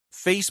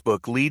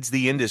Facebook leads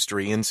the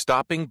industry in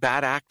stopping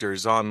bad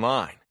actors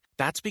online.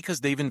 That's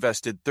because they've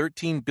invested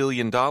 $13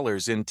 billion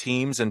in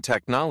teams and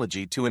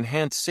technology to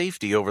enhance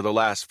safety over the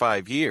last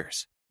 5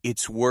 years.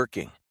 It's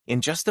working. In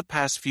just the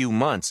past few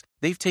months,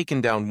 they've taken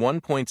down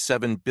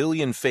 1.7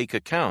 billion fake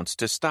accounts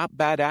to stop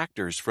bad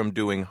actors from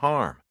doing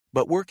harm.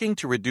 But working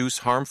to reduce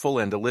harmful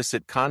and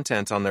illicit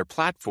content on their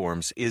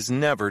platforms is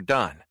never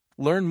done.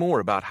 Learn more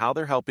about how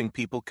they're helping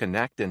people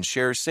connect and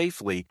share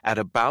safely at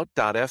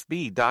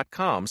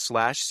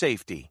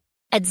about.fb.com/safety.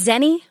 At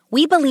Zenni,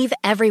 we believe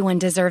everyone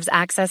deserves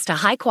access to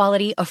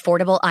high-quality,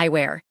 affordable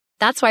eyewear.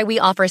 That's why we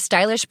offer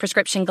stylish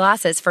prescription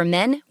glasses for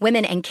men,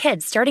 women, and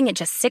kids starting at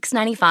just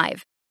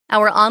 $6.95.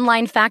 Our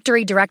online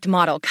factory direct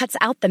model cuts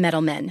out the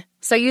middlemen,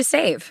 so you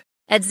save.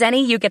 At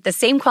Zenni, you get the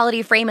same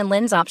quality frame and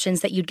lens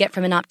options that you'd get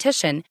from an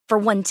optician for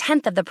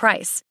 1/10 of the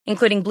price,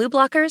 including blue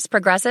blockers,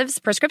 progressives,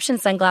 prescription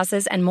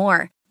sunglasses, and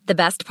more. The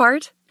best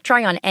part?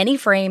 Try on any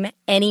frame,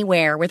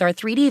 anywhere with our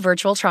 3D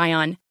virtual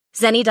try-on.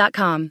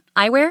 Zenni.com.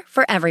 Eyewear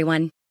for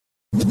everyone.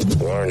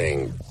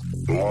 Warning.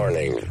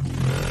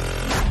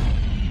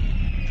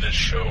 This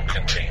show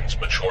contains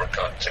mature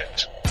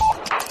content.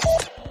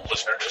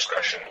 Listener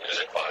discretion is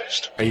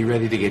advised. Are you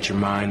ready to get your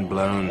mind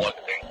blown? One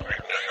angry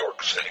New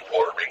York City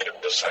Puerto Rican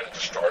decided to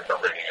start a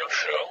radio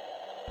show,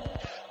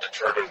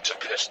 determined to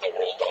piss the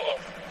world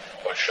off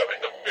by shoving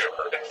a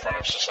mirror in front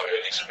of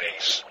society's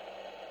face.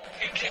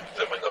 He kicked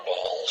them in the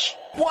balls.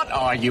 What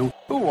are you?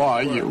 Who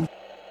are you?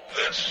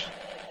 This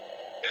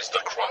is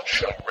the Crotch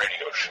Shot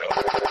Radio Show.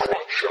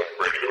 Crotch Shot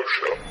Radio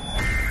Show.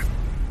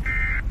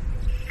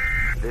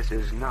 This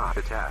is not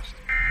a test.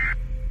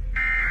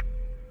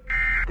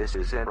 This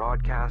is a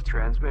broadcast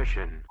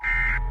transmission.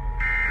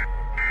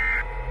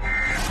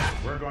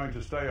 We're going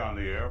to stay on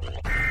the air.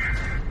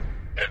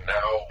 And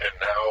now,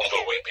 the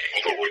Whippy.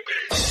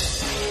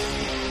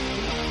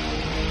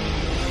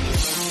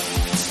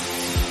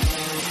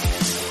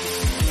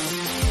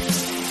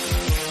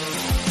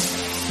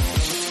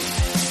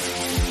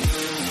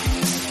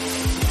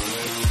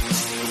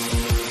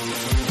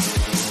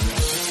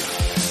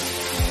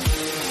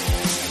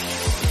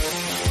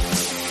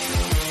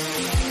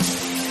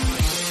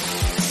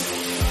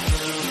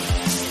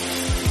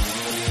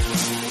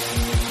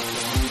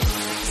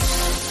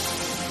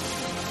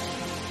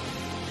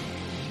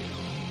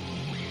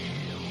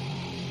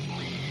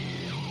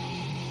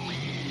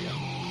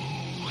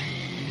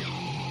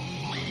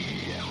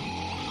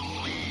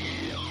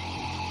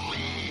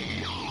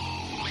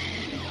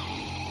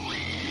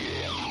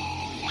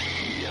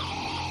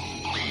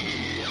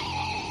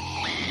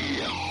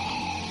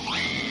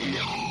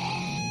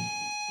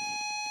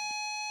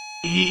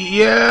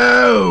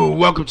 Yo!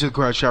 Welcome to the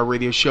Crotch Shot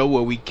Radio Show,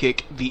 where we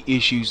kick the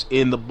issues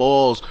in the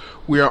balls.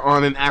 We are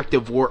on an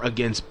active war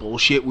against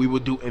bullshit. We will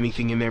do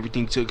anything and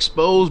everything to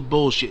expose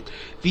bullshit.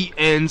 The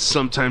ends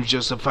sometimes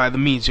justify the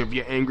means. So if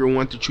you're angry and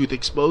want the truth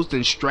exposed,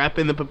 then strap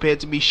in and prepare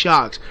to be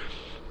shocked.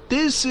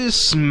 This is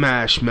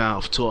Smash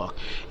Mouth Talk.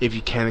 If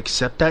you can't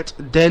accept that,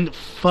 then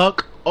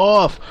fuck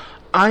off.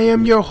 I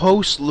am your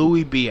host,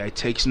 Louis B. I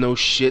takes no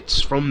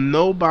shits from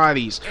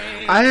nobodies.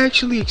 I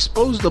actually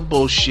expose the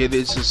bullshit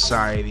in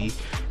society,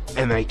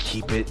 and I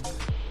keep it,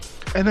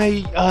 and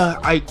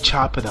I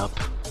chop it up,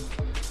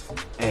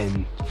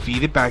 and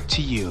feed it back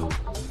to you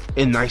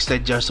in nice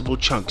digestible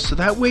chunks, so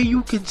that way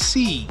you can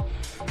see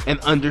and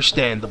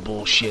understand the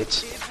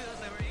bullshit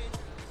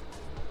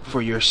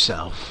for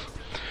yourself.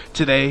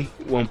 Tonight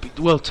won't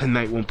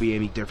be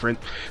any different.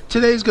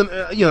 Today's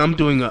gonna, I'm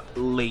doing a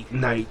late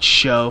night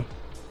show.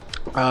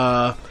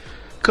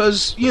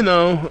 Cause,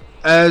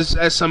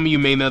 as some of you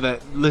may know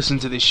that listen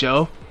to this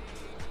show,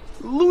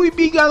 Louis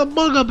B got a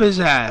bug up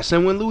his ass,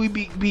 and when Louis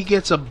B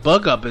gets a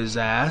bug up his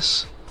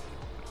ass,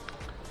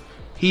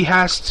 he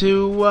has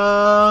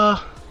to,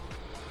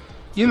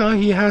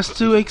 he has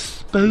to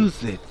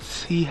expose it.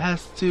 He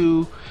has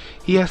to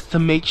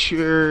make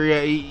sure,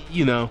 he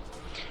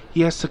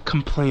has to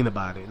complain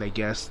about it, I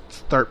guess.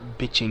 Start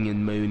bitching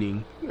and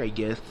moaning, I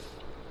guess.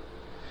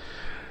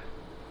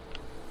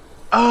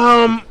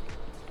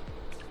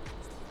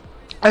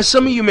 As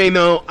some of you may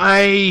know,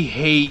 I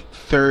hate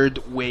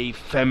third wave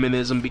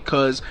feminism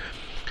because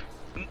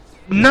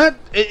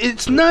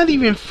it's not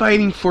even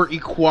fighting for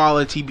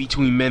equality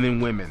between men and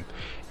women.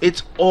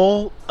 It's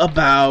all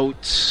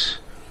about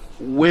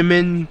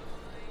women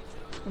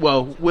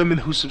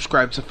who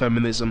subscribe to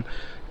feminism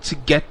to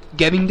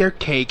getting their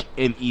cake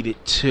and eat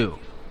it too.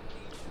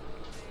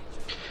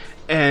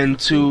 And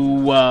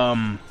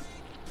to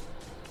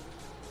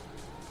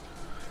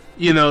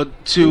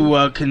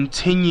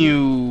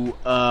continue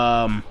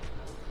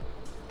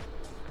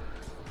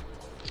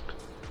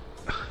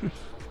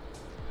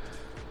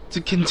to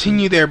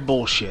continue their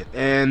bullshit.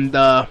 And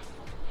but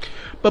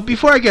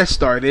before I get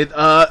started,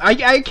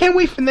 I can't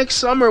wait for next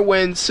summer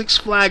when Six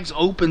Flags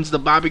opens the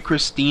Bobby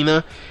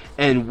Christina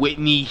and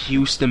Whitney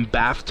Houston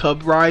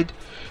bathtub ride.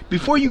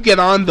 Before you get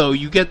on, though,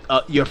 you get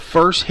your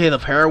first hit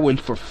of heroin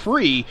for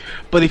free,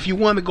 but if you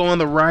want to go on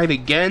the ride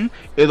again,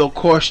 it'll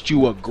cost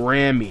you a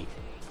Grammy.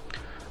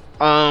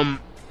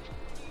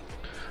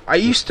 I I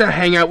used to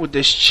hang out with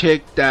this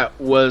chick that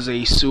was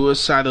a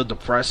suicidal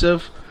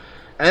depressive,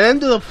 and I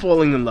ended up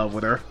falling in love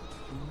with her.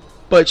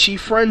 But she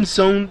friend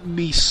zoned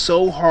me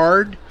so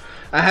hard,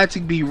 I had to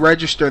be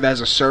registered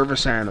as a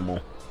service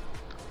animal.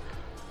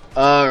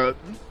 I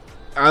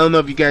don't know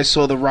if you guys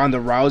saw the Ronda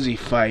Rousey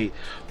fight,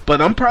 but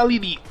I'm probably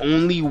the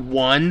only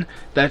one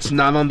that's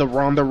not on the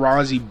Ronda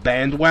Rousey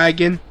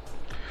bandwagon.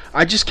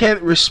 I just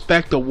can't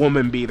respect a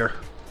woman beater.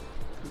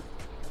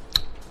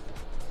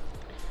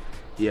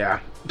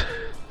 Yeah.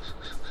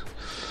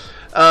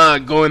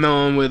 Going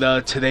on with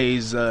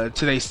today's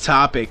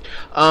topic.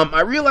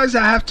 I realize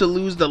I have to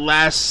lose the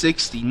last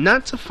 60,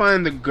 not to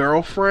find a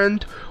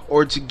girlfriend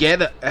or to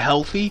get a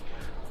healthy.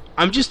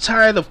 I'm just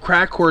tired of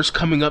crack whores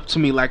coming up to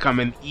me like I'm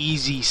an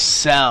easy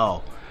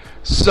sell.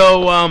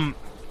 So,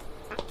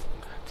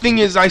 thing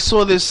is, I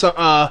saw this,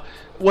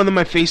 one of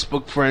my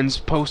Facebook friends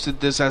posted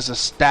this as a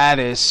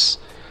status,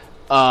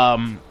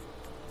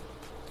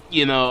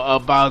 you know,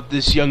 about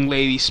this young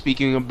lady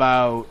speaking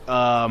about,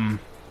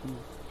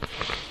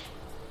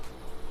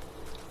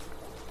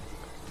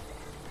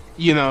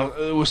 you know,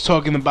 it was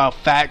talking about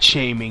fat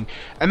shaming,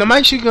 and I'm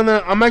actually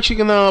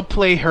gonna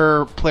play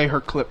her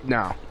clip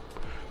now,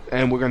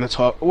 and we're gonna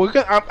talk.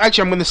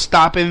 I'm gonna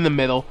stop it in the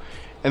middle,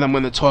 and I'm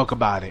gonna talk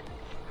about it.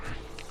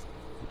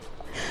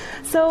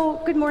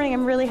 So, good morning.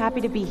 I'm really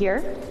happy to be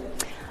here.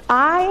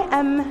 I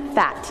am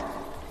fat.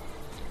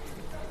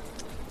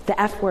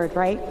 The F word,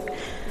 right?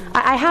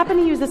 I happen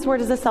to use this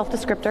word as a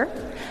self-descriptor,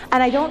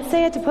 and I don't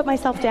say it to put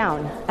myself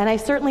down, and I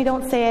certainly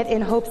don't say it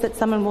in hopes that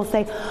someone will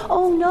say,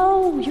 oh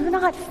no, you're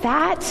not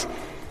fat,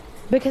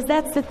 because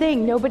that's the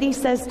thing. Nobody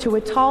says to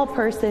a tall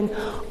person,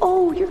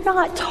 oh, you're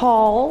not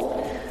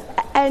tall,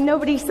 and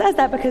nobody says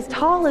that because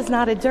tall is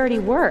not a dirty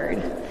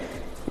word.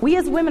 We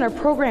as women are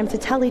programmed to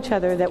tell each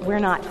other that we're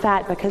not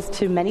fat because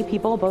to many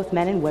people, both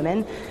men and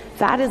women,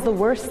 fat is the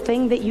worst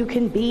thing that you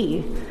can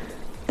be.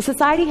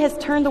 Society has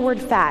turned the word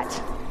fat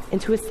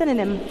into a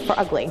synonym for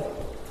ugly.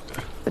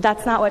 But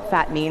that's not what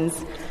fat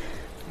means.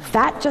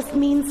 Fat just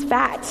means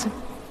fat.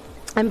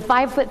 I'm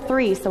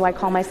 5'3", so I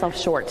call myself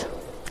short.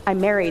 I'm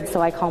married, so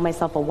I call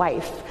myself a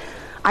wife.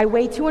 I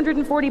weigh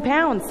 240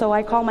 pounds, so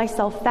I call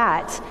myself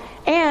fat.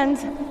 And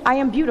I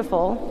am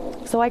beautiful,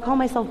 so I call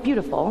myself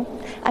beautiful.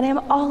 And I am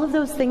all of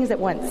those things at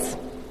once.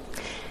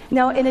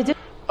 Now, in addition...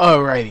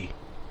 Alrighty.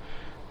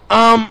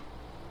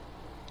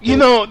 You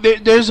know,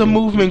 there's a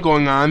movement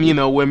going on, you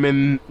know,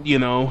 women, you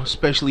know,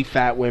 especially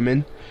fat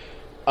women.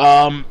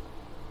 You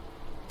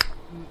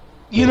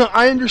know,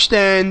 I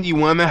understand you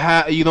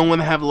don't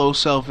want to have low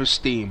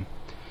self-esteem.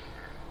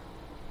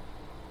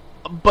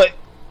 But,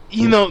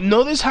 you know,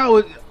 notice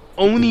how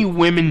only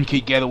women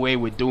could get away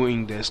with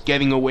doing this,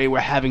 getting away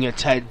with having a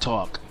TED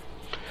Talk.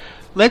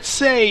 Let's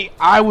say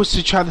I was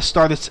to try to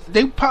start this,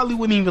 they probably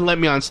wouldn't even let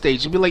me on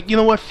stage. They'd be like, you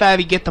know what,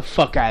 fatty, get the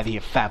fuck out of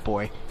here, fat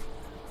boy.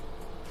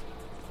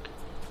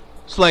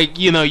 It's like,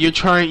 you know, you're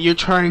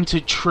trying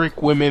to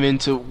trick women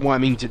into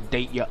wanting to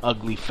date your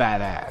ugly fat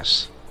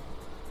ass.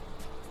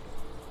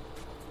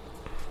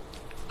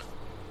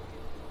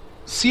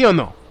 Sí or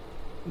no?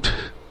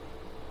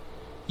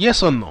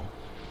 Yes or no?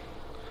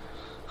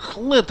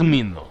 Let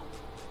me know.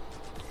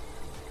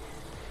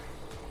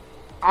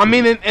 I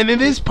mean, and it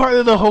is part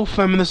of the whole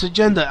feminist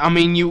agenda. I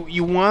mean,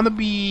 you want to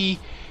be,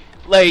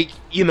 like,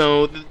 you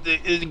know,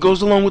 it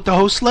goes along with the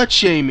whole slut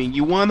shaming.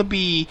 You want to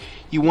be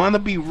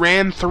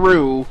ran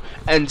through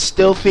and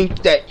still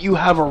think that you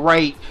have a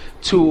right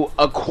to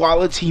a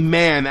quality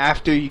man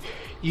after,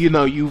 you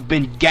know, you've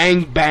been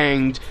gang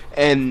banged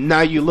and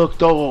now you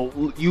looked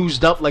all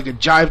used up like a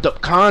jived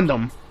up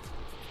condom.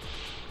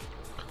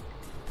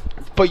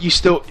 But you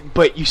still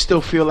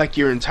feel like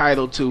you're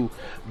entitled to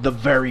the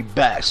very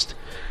best.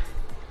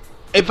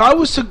 If I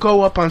was to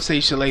go up on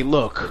stage and say,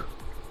 look,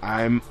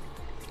 I'm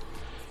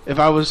a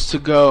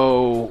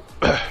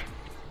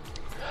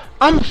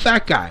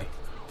fat guy.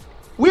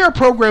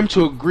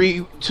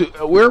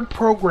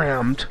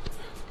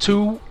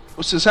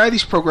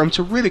 Society's programmed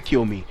to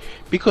ridicule me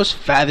because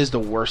fat is the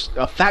worst.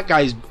 A fat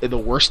guy is the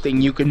worst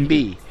thing you can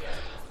be.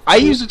 I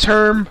use the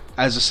term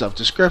as a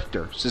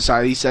self-descriptor.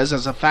 Society says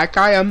as a fat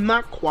guy, I'm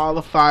not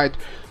qualified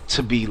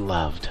to be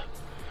loved.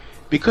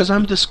 Because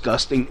I'm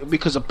disgusting.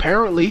 Because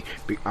apparently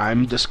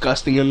I'm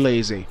disgusting and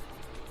lazy.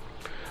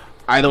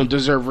 I don't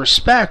deserve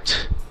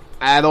respect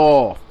at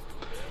all.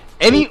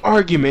 Any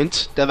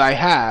argument that I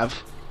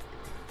have,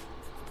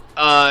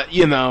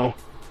 you know,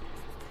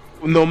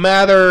 no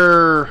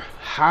matter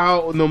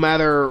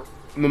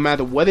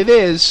what it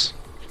is,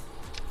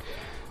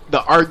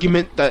 the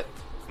argument that,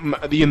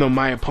 you know,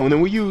 my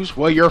opponent will use,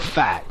 well, you're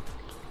fat.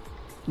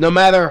 No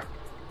matter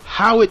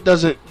how it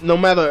doesn't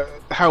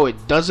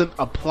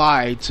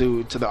apply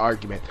to the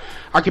argument.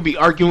 I could be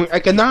arguing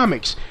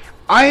economics.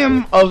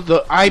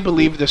 I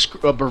believe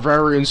the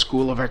Bavarian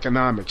school of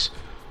economics.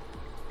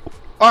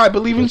 I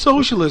believe in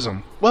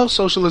socialism. Well,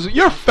 socialism,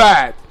 you're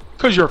fat,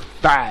 because you're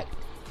fat.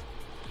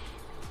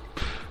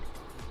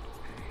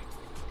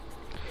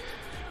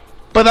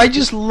 But I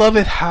just love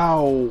it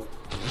how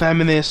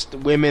feminist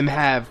women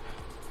have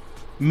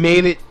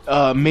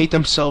made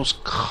themselves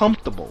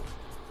comfortable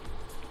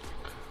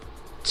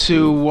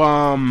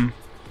to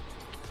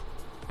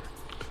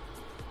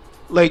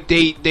like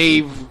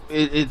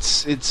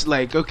it's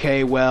like,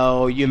 okay,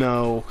 well, you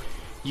know,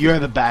 you're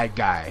the bad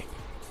guy.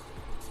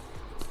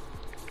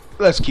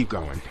 Let's keep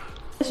going. In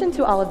addition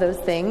to all of those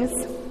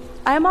things,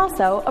 I am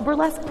also a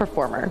burlesque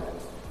performer.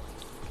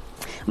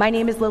 My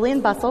name is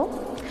Lillian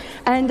Bustle,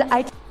 and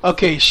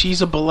okay,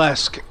 she's a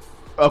burlesque.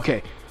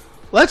 Okay,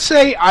 let's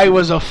say I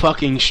was a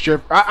fucking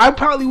stripper. I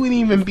probably wouldn't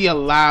even be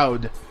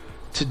allowed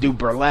to do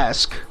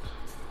burlesque.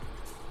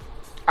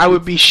 I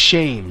would be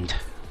shamed.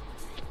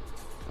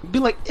 Be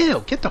like,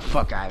 ew, get the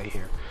fuck out of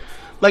here.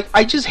 Like,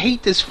 I just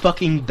hate this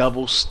fucking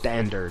double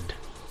standard.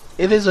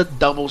 It is a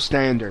double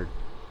standard.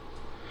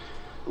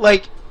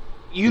 Like,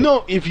 you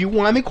know, if you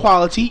want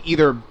equality,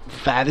 either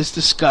fat is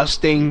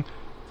disgusting,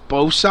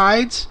 both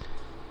sides.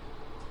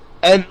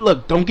 And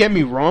look, don't get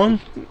me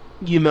wrong,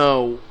 you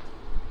know,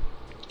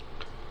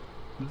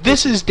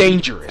 this is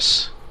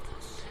dangerous.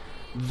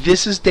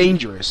 This is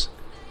dangerous.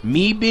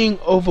 Me being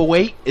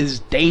overweight is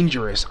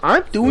dangerous.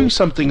 I'm doing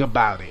something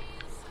about it.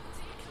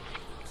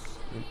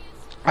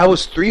 I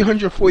was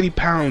 340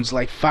 pounds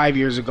like 5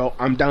 years ago.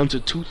 I'm down to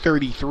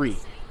 233.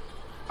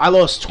 I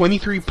lost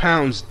 23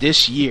 pounds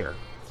this year.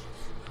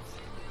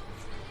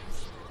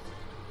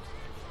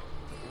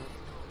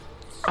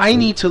 I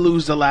need to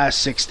lose the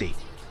last 60.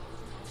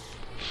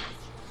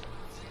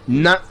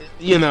 Not,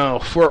 you know,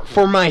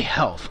 for my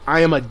health. I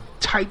am a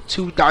type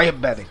 2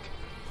 diabetic.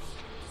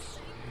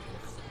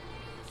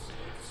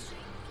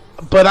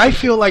 But I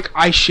feel like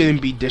I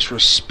shouldn't be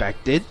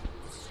disrespected.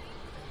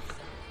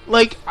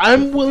 Like,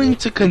 I'm willing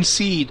to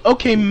concede,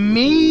 okay,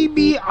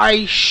 maybe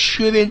I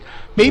shouldn't,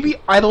 maybe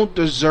I don't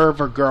deserve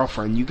a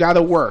girlfriend. You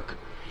gotta work.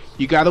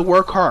 You gotta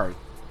work hard.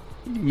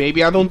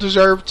 Maybe I don't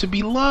deserve to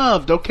be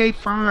loved. Okay,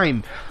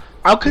 fine.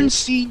 I'll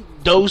concede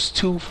those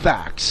two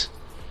facts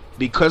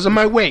because of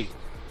my weight.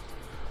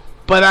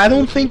 But I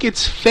don't think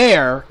it's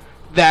fair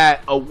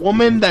that a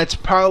woman that's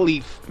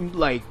probably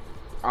like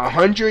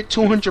 100,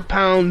 200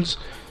 pounds,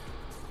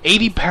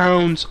 80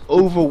 pounds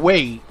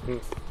overweight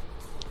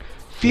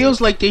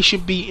feels like they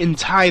should be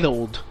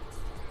entitled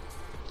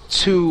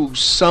to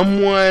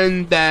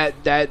someone that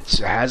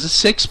has a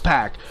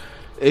six-pack,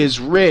 is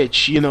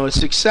rich, you know, is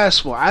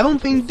successful. I don't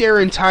think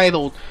they're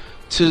entitled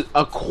to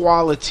a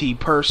quality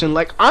person.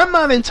 Like, I'm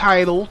not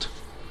entitled.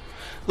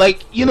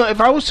 Like, you know,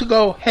 if I was to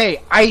go,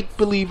 hey, I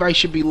believe I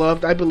should be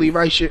loved, I believe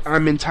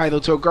I'm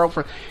entitled to a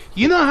girlfriend.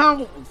 You know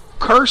how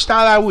cursed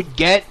out I would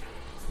get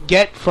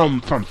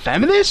from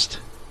feminists?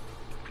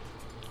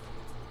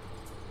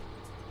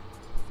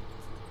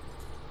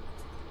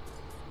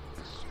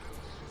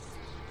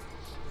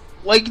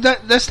 Like,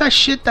 that's that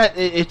shit that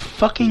it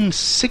fucking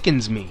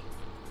sickens me.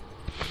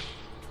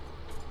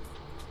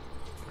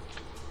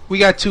 We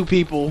got 2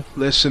 people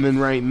listening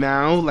right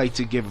now. Like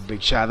to give a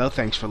big shout out.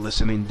 Thanks for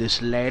listening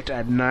this late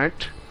at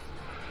night.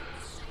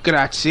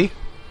 Grazie.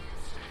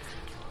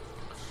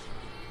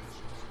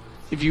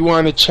 If you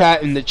want to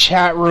chat in the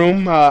chat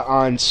room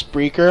on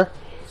Spreaker,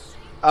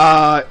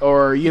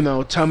 or, you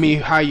know, tell me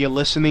how you're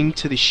listening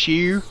to the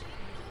show,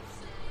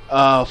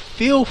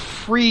 feel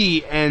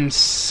free and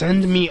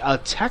send me a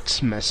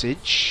text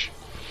message.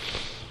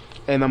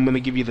 And I'm going to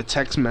give you the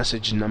text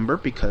message number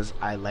because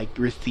I like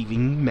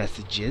receiving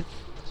messages.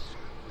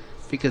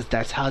 Because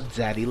that's how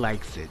Daddy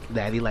likes it.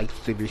 Daddy likes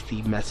to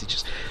receive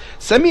messages.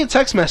 Send me a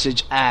text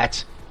message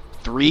at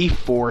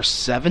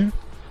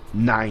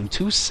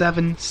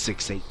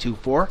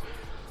 347-927-6824.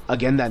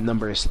 Again, that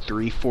number is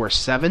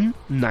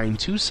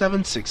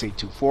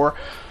 347-927-6824.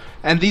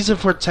 And these are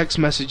for text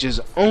messages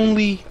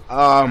only.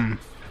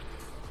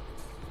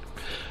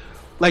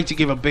 Like to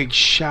give a big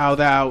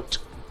shout out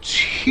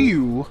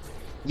to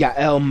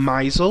Yael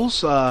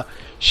Meisels.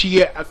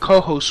 She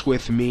co-hosts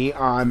with me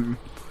on,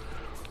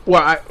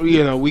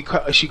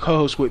 she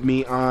co-hosts with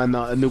me on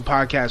a new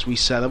podcast we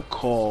set up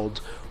called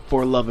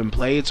For Love and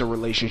Play. It's a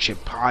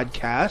relationship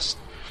podcast.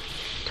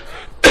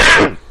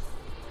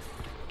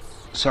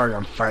 Sorry,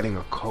 I'm fighting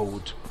a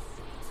cold.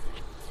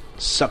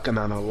 Sucking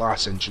on a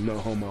lozenge, no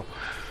homo.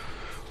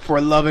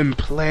 For Love and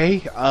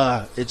Play,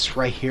 it's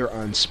right here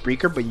on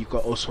Spreaker, but you can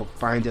also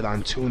find it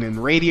on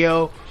TuneIn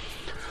Radio.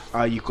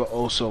 You can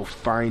also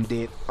find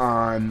it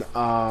on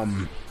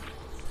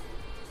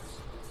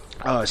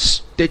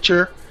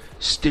Stitcher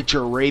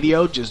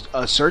Radio. Just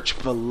search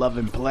for Love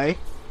and Play.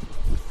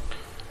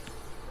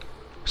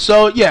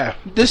 So yeah,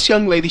 this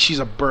young lady, she's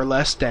a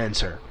burlesque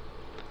dancer.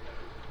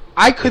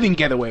 I couldn't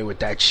get away with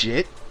that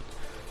shit.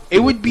 It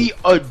would be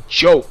a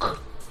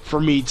joke for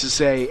me to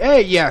say,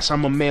 hey, yes,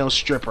 I'm a male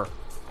stripper.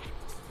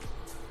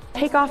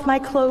 Take off my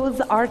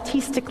clothes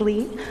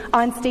artistically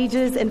on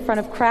stages in front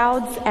of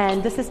crowds,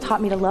 and this has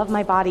taught me to love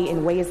my body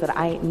in ways that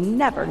I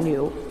never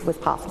knew was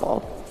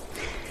possible.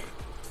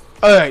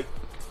 Alright.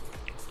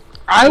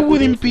 I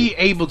wouldn't be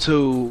able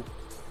to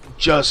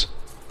just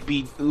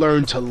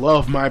learn to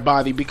love my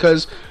body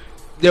because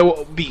there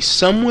will be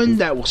someone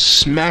that will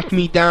smack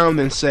me down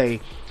and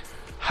say,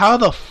 how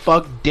the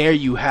fuck dare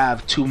you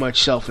have too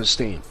much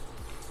self-esteem?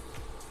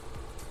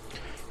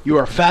 You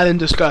are fat and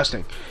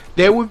disgusting.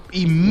 There would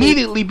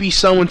immediately be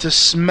someone to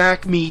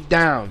smack me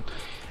down.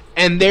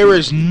 And there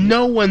is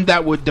no one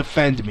that would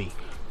defend me.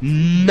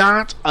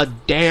 Not a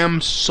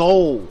damn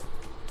soul.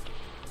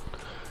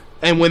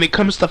 And when it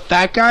comes to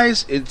fat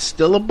guys, it's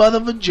still a butt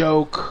of a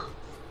joke.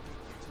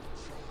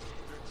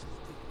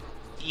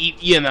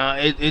 You know,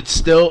 it's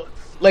still...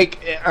 Like,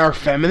 are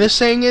feminists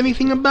saying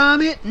anything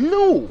about it?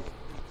 No.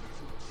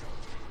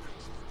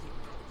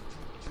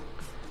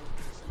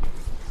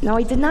 Now,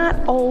 I did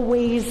not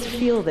always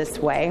feel this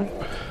way.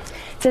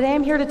 Today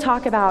I'm here to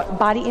talk about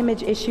body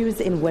image issues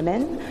in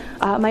women.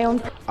 My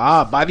own...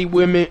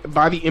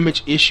 body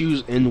image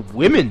issues in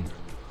women.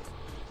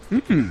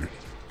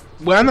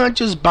 Why not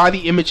just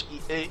body image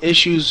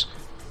issues,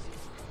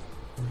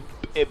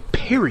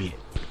 period?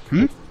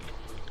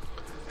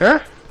 Huh?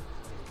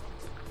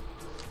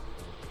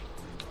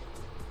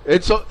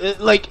 It's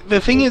like, the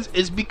thing is,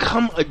 it's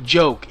become a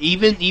joke.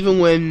 Even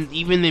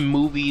in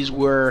movies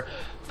where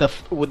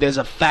there's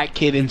a fat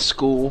kid in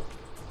school,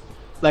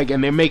 like,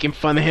 and they're making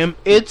fun of him.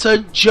 It's a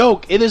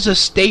joke. It is a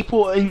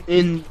staple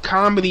in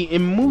comedy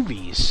in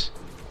movies.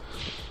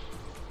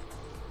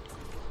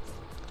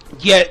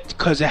 Yet,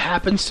 because it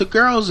happens to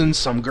girls, and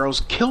some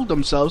girls kill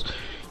themselves,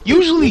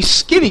 usually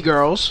skinny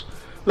girls,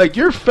 like,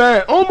 you're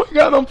fat. Oh my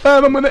god, I'm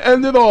fat. I'm gonna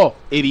end it all.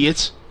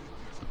 Idiots.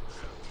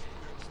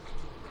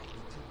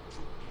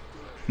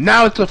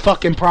 Now it's a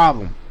fucking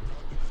problem.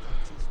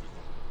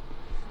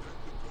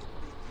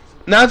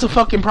 Now it's a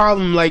fucking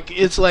problem. Like,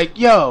 it's like,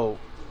 yo.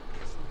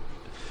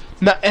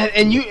 Now,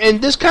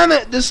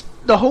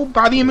 the whole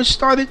body image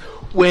started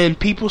when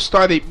people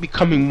started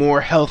becoming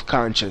more health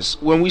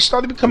conscious. When we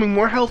started becoming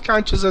more health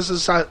conscious as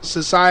a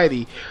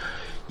society,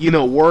 you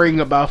know, worrying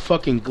about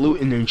fucking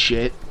gluten and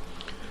shit,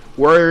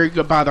 worrying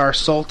about our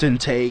salt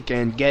intake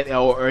and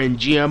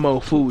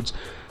GMO foods.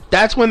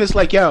 That's when it's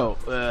like, yo,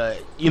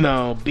 you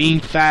know, being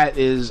fat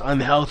is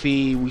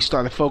unhealthy. We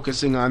started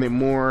focusing on it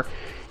more.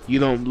 You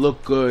don't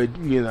look good,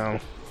 you know.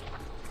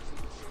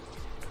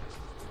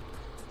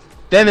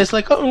 Then it's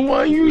like, oh, why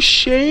are you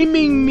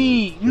shaming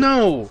me?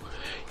 No.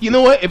 You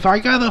know what? If I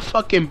gotta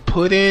fucking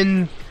put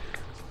in,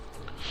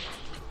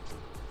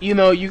 you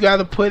know, you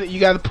gotta put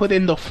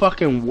in the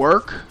fucking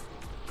work.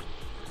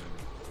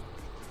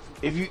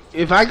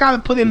 If I gotta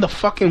put in the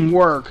fucking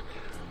work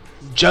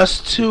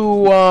just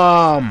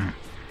to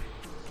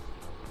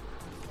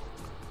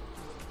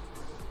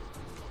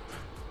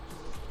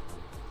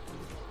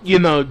you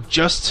know,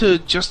 just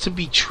to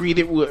be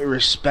treated with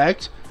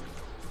respect,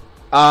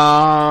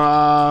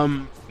 yeah,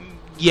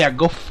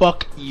 go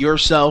fuck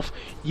yourself.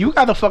 You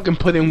gotta fucking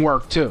put in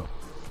work too.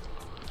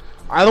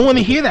 I don't want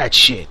to hear that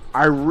shit.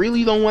 I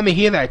really don't want to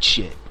hear that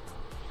shit.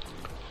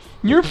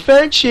 You're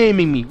fat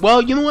shaming me.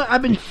 Well, you know what?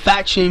 I've been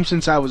fat shamed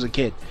since I was a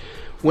kid.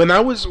 When I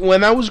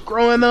was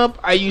growing up,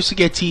 I used to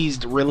get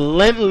teased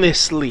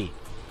relentlessly.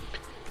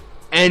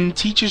 And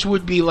teachers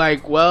would be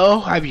like,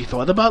 well, have you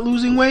thought about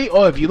losing weight?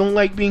 Or if you don't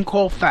like being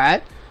called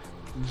fat,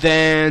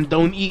 then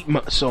don't eat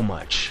so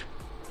much.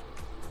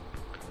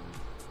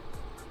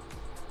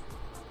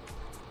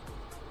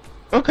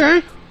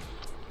 Okay.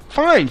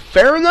 Fine.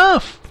 Fair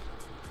enough.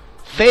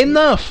 Fair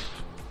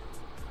enough.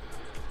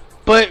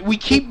 But we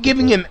keep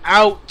giving an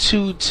out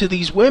to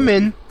these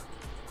women.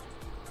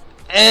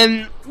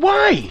 And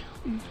why?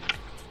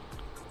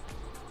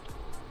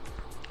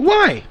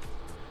 Why?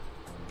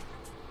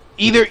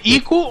 Either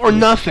equal or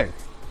nothing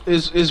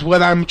is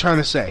what I'm trying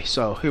to say.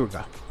 So here we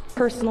go.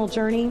 Personal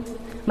journey,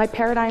 my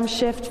paradigm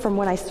shift from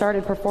when I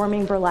started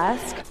performing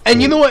burlesque.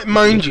 And you know what?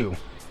 Mind you,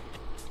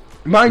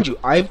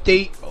 I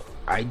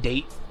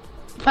date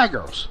fat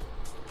girls.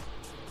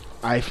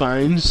 I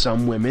find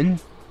some women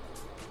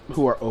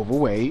who are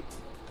overweight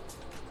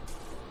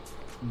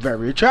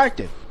very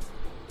attractive.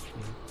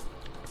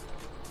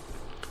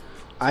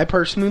 I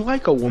personally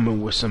like a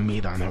woman with some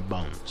meat on her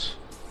bones.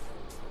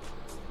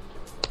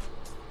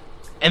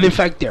 And in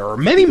fact, there are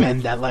many men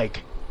that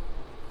like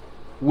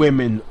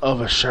women of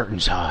a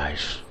certain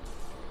size.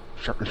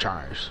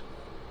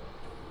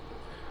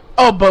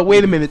 Oh, but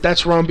wait a minute,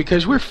 that's wrong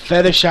because we're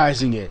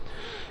fetishizing it.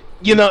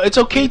 You know, it's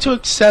okay to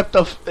accept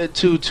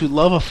to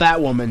love a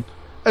fat woman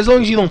as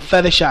long as you don't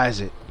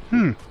fetishize it.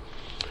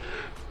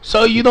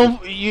 So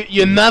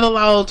you're not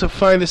allowed to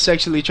find it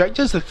sexually attractive.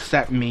 Just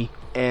accept me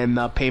and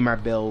pay my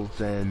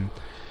bills and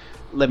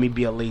let me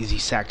be a lazy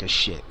sack of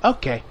shit.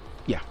 Okay.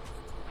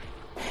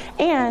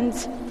 And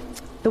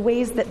the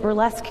ways that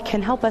burlesque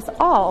can help us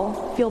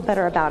all feel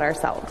better about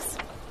ourselves.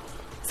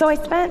 So I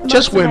spent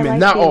most of my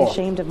life being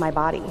ashamed of my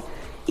body.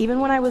 Even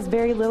when I was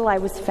very little, I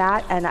was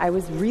fat and I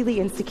was really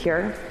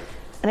insecure.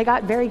 And I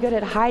got very good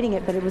at hiding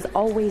it, but it was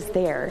always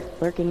there,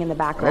 lurking in the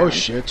background. Oh,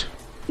 shit.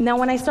 Now,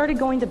 when I started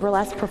going to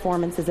burlesque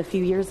performances a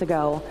few years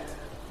ago,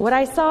 what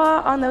I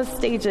saw on those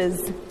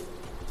stages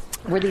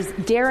were these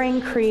daring,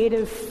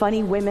 creative,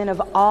 funny women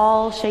of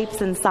all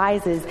shapes and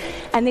sizes.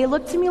 And they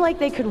looked to me like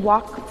they could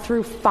walk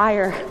through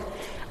fire.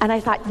 And I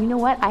thought, you know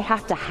what? I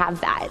have to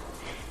have that.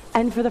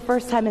 And for the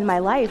first time in my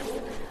life,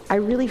 I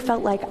really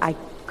felt like I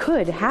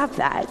could have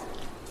that.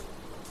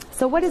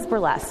 So what is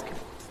burlesque?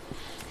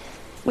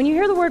 When you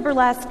hear the word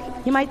burlesque,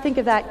 you might think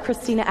of that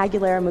Christina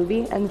Aguilera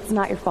movie, and it's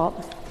not your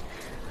fault.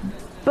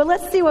 But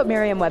let's see what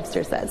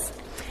Merriam-Webster says.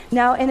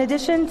 Now, in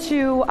addition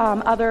to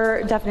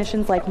other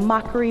definitions like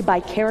mockery by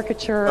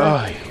caricature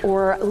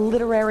or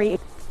literary...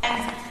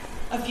 And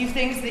a few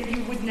things that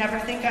you would never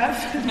think of.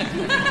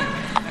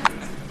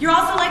 You're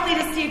also likely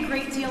to see a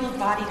great deal of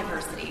body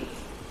diversity.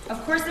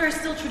 Of course, there are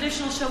still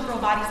traditional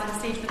showgirl bodies on the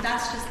stage, but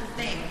that's just the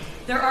thing.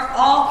 There are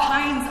all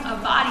kinds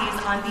of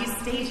bodies on these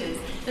stages.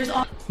 There's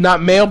all...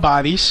 Not male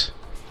bodies.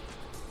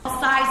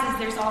 All sizes,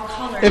 there's all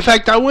colors. In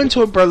fact, I went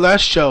to a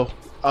burlesque show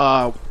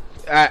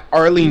at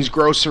Arlene's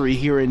Grocery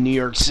here in New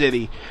York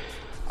City,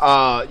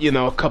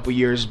 a couple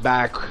years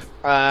back.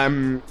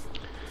 And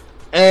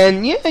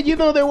yeah,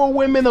 there were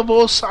women of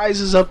all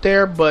sizes up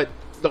there, but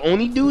the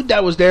only dude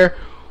that was there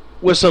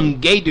was some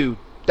gay dude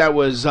that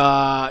was,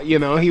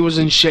 he was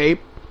in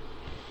shape.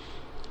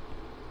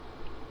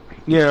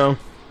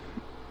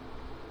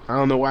 I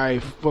don't know why I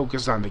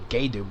focused on the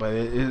gay dude, but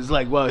it's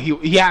like, well,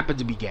 he happened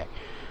to be gay.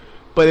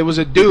 But it was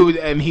a dude,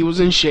 and he was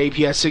in shape.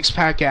 He had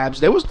six-pack abs.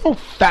 There was no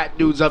fat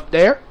dudes up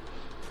there.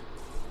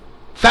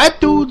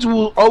 Fat dudes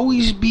will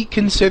always be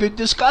considered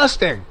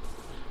disgusting.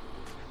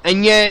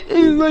 And yet,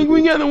 it's like,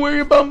 we gotta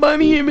worry about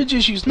body image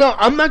issues. No,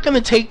 I'm not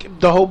gonna take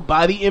the whole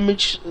body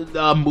image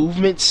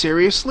movement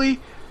seriously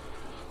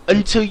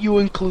until you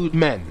include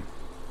men.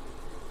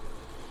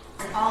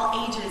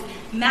 All ages,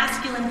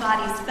 masculine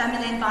bodies,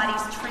 feminine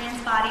bodies,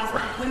 trans bodies.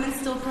 Women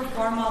still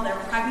perform while they're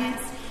pregnant.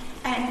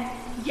 And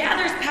yeah,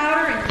 there's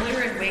powder and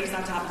glitter and wigs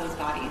on top of those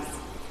bodies.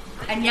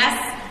 And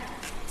yes,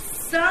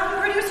 some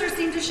producers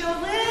seem to show a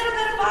little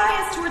bit of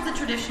bias towards the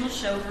traditional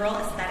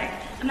showgirl aesthetic.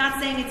 I'm not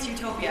saying it's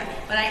utopia,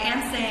 but I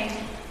am saying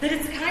that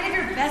it's kind of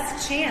your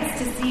best chance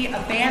to see a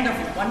band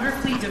of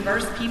wonderfully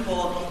diverse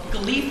people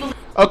gleefully...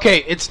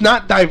 Okay, it's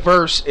not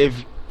diverse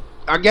if,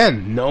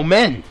 again, no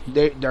men.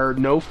 There are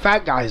no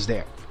fat guys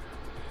there.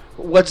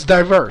 What's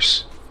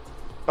diverse?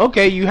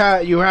 Okay, you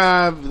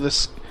have the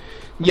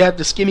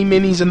skinny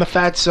minis and the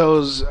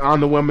fatsos on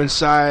the women's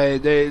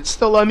side. It's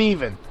still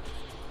uneven.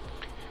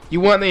 You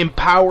want to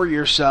empower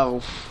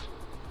yourself.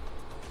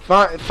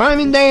 Fine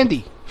and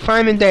dandy.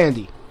 Fine and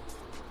dandy.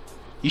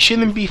 You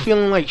shouldn't be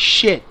feeling like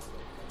shit.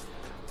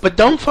 But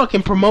don't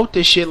fucking promote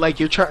this shit like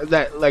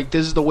like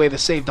this is the way to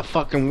save the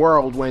fucking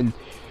world when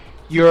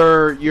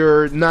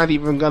you're not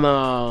even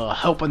gonna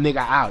help a nigga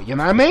out. You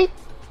know what I mean?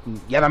 You know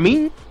what I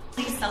mean?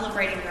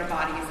 Celebrating their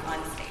bodies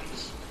on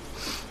stage.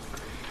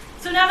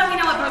 So now that we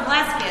know what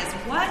burlesque is,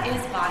 what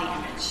is body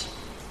image?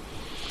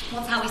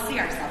 Well, it's how we see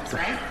ourselves,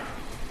 right?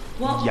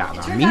 Well, yeah,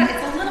 it turns out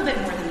it's a little bit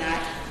more than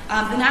that.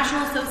 The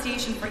National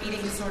Association for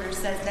Eating Disorders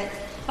says that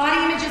body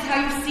image is how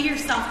you see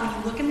yourself when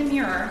you look in the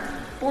mirror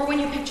or when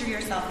you picture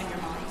yourself in your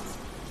mind.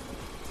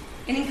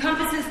 It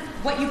encompasses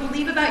what you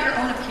believe about your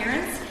own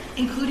appearance,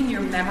 including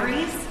your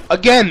memories.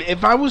 Again,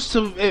 if I was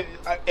to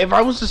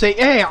say,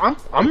 hey,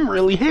 I'm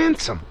really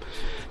handsome.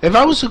 If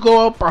I was to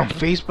go up on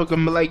Facebook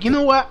and be like, you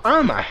know what,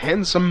 I'm a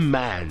handsome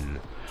man.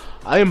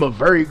 I am a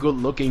very good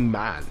looking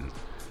man.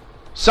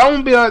 Someone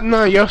would be like,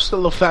 no, you're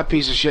still a fat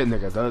piece of shit,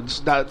 nigga.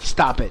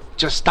 Stop it.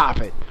 Just stop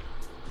it.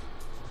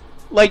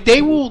 Like,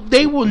 they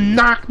will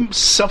knock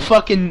some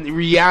fucking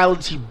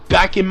reality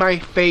back in my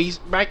face,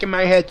 back in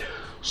my head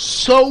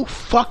so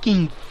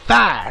fucking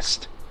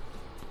fast.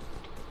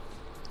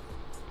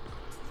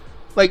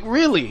 Like,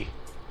 really.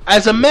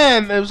 As a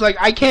man, it was like,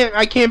 I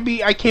can't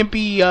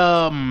be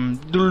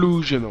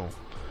delusional.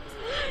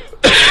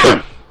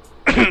 Really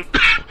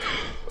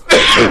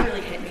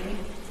hit me.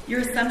 Your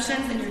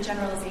assumptions and your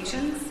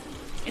generalizations.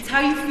 It's how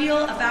you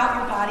feel about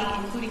your body,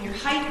 including your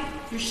height,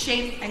 your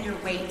shape, and your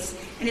weight.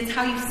 And it's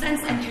how you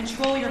sense and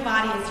control your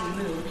body as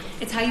you move.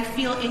 It's how you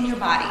feel in your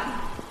body,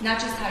 not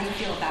just how you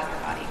feel about your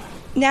body.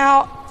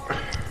 Now,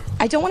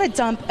 I don't want to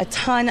dump a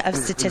ton of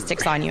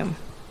statistics on you.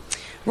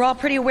 We're all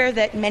pretty aware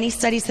that many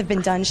studies have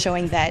been done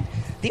showing that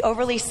the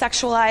overly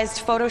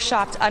sexualized,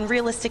 photoshopped,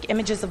 unrealistic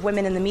images of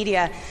women in the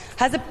media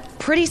has a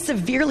pretty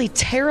severely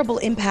terrible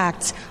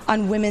impact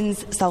on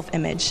women's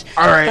self-image.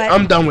 All right, but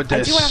I'm done with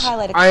this. I do want to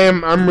highlight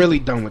I'm really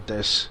done with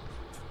this.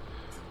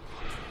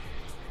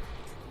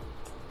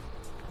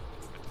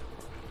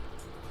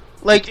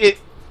 Like it,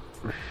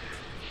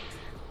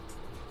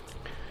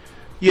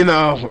 you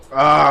know,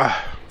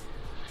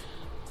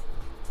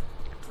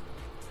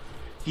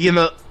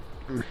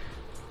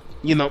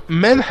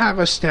 men have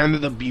a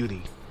standard of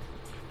beauty.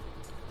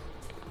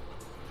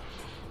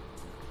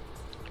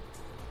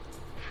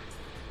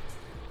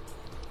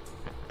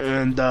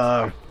 And,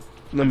 let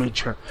me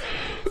try.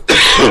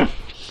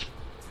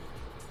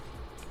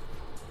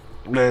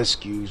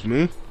 Excuse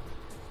me.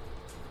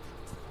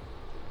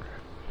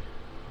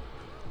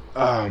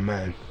 Oh,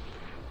 man.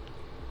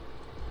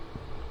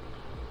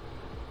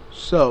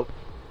 So,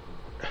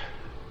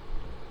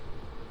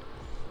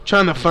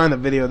 trying to find a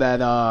video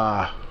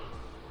that,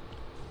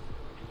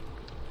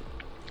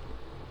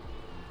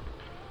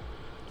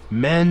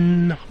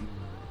 men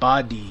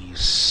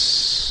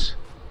bodies.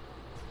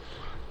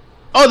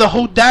 Oh, the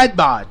whole dad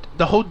bod.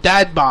 The whole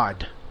dad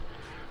bod.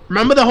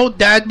 Remember the whole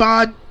dad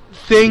bod?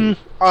 thing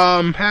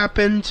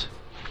happened,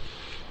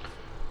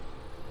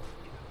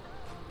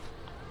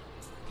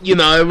 you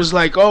know, it was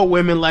like, oh,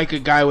 women like a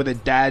guy with a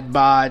dad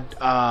bod.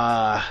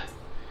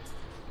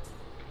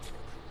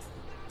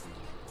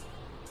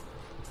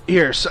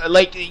 Here, so,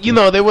 like, you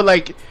know, they were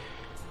like,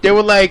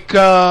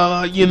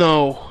 you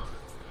know,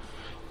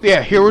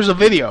 yeah, here was a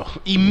video.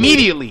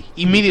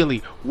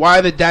 Immediately,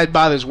 why the dad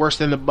bod is worse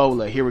than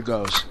Ebola. Here it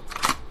goes.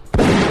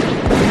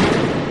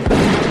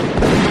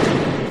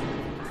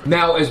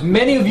 Now, as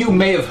many of you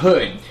may have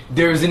heard,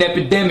 there is an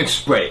epidemic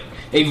spreading.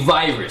 A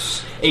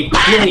virus. A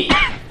plague.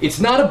 It's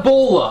not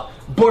Ebola,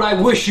 but I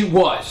wish it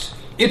was.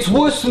 It's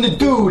worse than the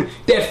dude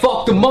that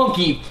fucked a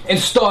monkey and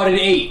started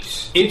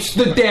AIDS. It's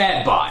the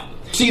dad bod.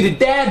 See, the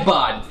dad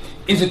bod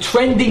is a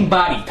trending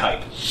body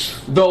type,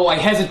 though I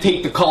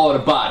hesitate to call it a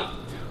body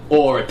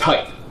or a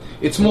type.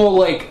 It's more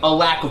like a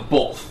lack of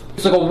both.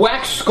 It's like a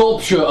wax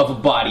sculpture of a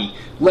body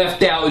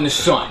left out in the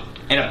sun.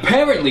 And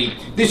apparently,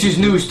 this is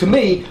news to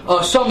me,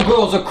 some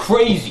girls are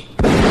crazy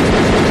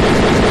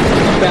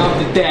about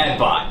the dad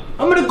bod.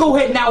 I'm gonna go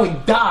ahead now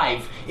and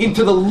dive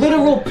into the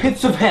literal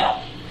pits of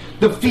hell,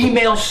 the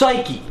female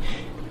psyche,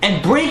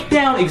 and break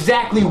down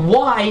exactly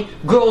why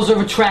girls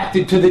are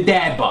attracted to the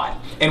dad bod.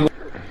 And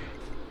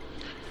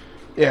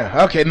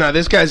yeah, okay, no,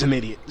 this guy's an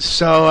idiot.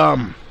 So,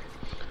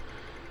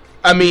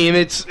 I mean,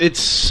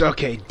 it's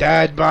okay,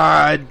 dad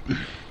bod.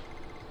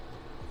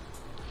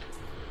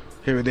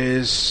 Here it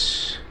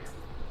is.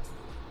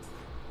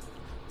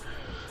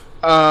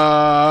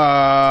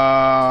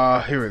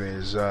 Here it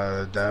is.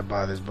 Dad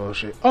bod is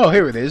bullshit. Oh,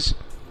 here it is.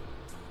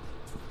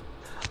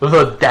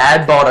 The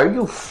dad bod? Are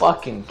you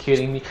fucking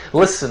kidding me?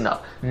 Listen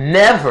up.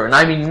 Never, and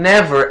I mean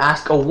never,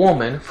 ask a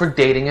woman for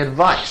dating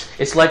advice.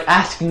 It's like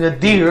asking a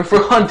deer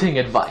for hunting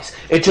advice.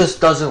 It just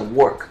doesn't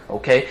work,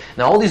 okay?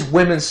 Now all these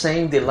women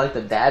saying they like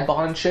the dad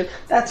bod and shit,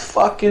 that's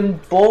fucking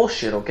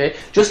bullshit, okay?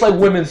 Just like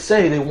women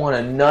say they want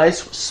a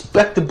nice,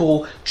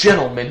 respectable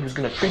gentleman who's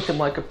gonna treat them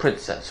like a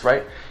princess,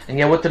 right? And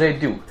yet what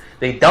do?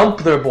 They dump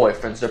their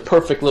boyfriends, their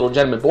perfect little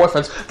gentleman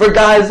boyfriends, for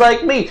guys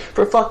like me,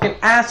 for fucking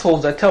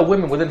assholes that tell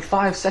women within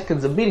 5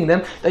 seconds of meeting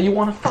them that you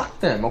want to fuck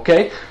them,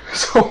 okay?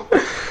 So,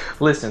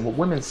 listen, what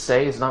women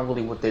say is not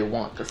really what they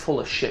want. They're full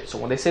of shit. So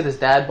when they say this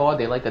dad bod,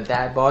 they like the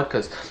dad bod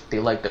because they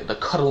like the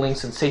cuddling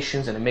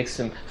sensations and it makes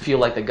them feel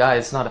like the guy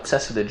is not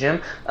obsessed with the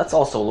gym. That's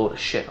also a load of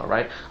shit,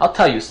 alright? I'll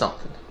tell you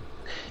something.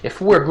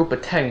 If we're a group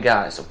of 10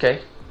 guys, okay?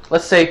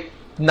 Let's say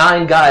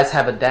 9 guys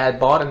have a dad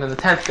bod and then the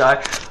 10th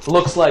guy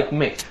looks like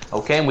me,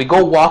 okay? And we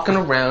go walking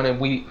around and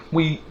we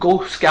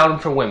go scouting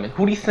for women.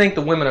 Who do you think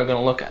the women are going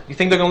to look at? You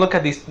think they're going to look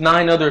at these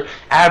 9 other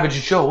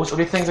average Joes, or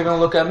do you think they're going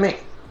to look at me?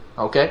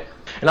 Okay?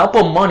 And I'll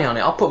put money on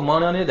it. I'll put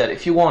money on it that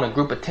if you want a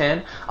group of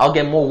 10, I'll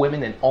get more women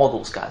than all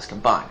those guys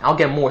combined. I'll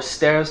get more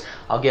stares.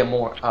 I'll get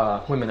more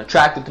women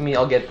attracted to me.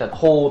 I'll get that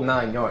whole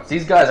 9 yards.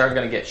 These guys aren't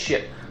going to get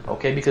shit,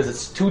 okay? Because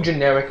it's too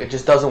generic. It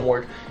just doesn't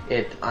work.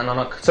 On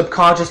a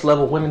subconscious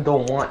level, women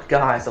don't want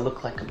guys that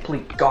look like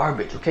complete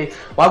garbage, okay?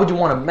 Why would you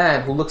want a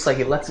man who looks like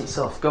he lets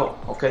himself go,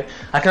 okay?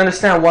 I can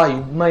understand why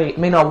you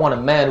may not want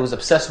a man who's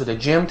obsessed with the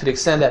gym to the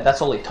extent that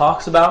that's all he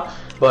talks about.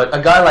 But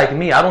a guy like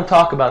me, I don't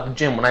talk about the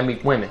gym when I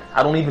meet women.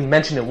 I don't even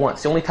mention it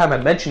once. The only time I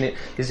mention it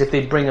is if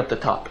they bring up the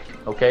topic,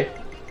 okay?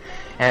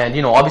 And,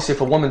 you know, obviously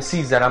if a woman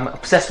sees that I'm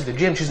obsessed with the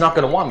gym, she's not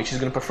going to want me. She's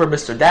going to prefer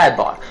Mr. Dad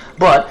Bod.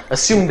 But,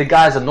 assuming the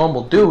guy's a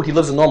normal dude, he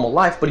lives a normal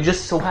life, but he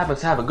just so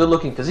happens to have a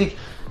good-looking physique,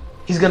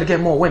 he's going to get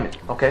more women,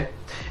 okay?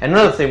 And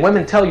another thing,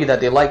 women tell you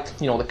that they like,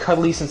 you know, the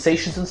cuddly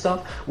sensations and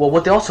stuff. Well,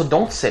 what they also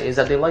don't say is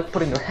that they like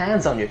putting their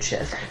hands on your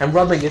chest and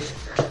rubbing it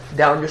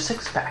down your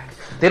six-pack.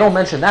 They don't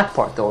mention that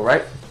part, though,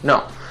 right?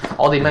 No.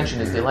 All they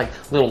mention is they like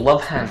little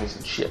love handles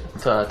and shit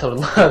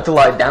to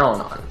lie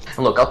down on.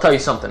 And look, I'll tell you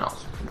something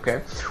else.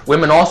 Okay?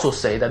 Women also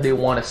say that they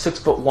want a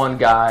 6'1"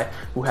 guy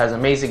who has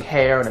amazing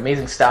hair and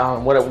amazing style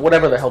and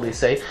whatever the hell they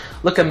say.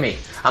 Look at me.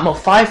 I'm a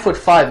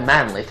 5'5"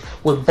 manlet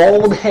with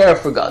bald hair,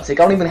 for God's sake.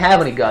 I don't even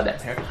have any goddamn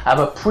hair. I have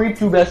a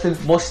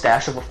prepubescent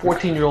mustache of a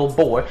 14-year-old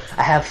boy.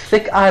 I have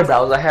thick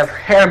eyebrows. I have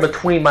hair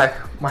between my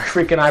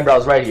freaking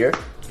eyebrows right here.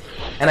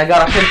 And I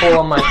got a pimple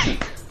on my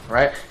cheek,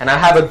 right? And I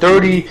have a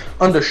dirty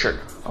undershirt,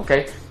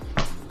 okay?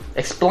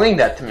 Explain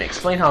that to me.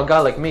 Explain how a guy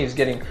like me is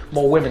getting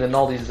more women than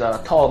all these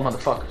tall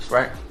motherfuckers,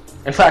 right?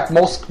 In fact,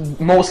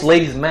 most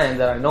ladies' men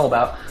that I know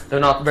about, they're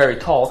not very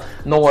tall,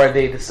 nor are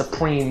they the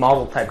supreme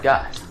model type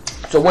guys.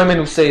 So women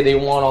who say they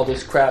want all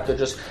this crap,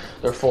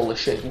 they're full of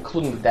shit,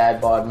 including the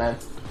dad bod, man.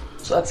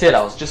 So that's it.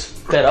 I was just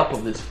fed up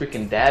with this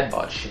freaking dad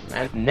bod shit,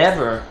 man.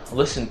 Never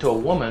listen to a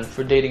woman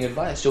for dating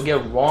advice. You'll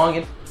get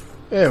wrong.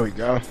 There we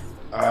go.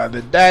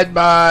 The dad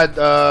bod,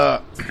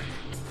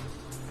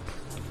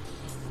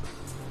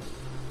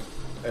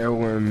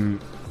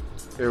 Edwin,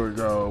 here we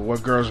go.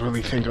 What girls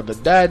really think of the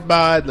dad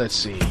bod? Let's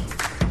see.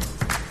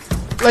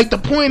 Like, the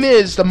point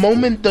is, the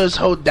moment this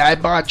whole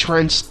dad bod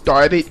trend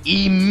started,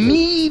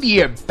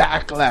 immediate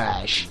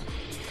backlash.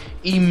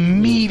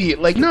 Immediate.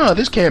 Like, no,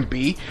 this can't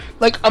be.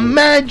 Like,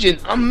 imagine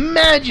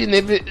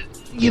if it,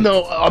 you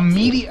know,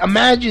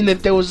 imagine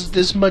if there was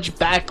this much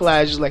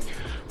backlash. Like,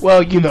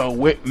 Well, you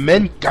know,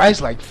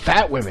 guys like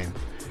fat women.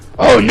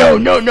 Oh no.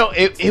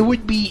 It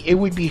would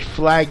be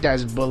flagged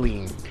as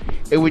bullying.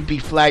 It would be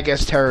flagged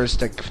as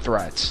terroristic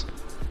threats.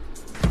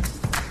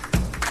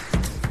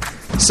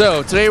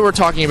 So today we're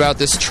talking about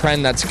this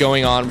trend that's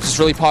going on, which is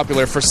really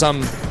popular for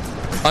some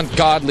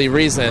ungodly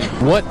reason.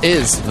 What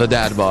is the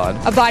dad bod?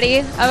 A body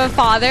of a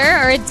father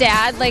or a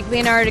dad, like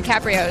Leonardo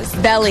DiCaprio's.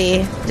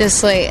 Belly,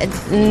 just like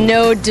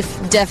no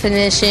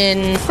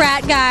definition.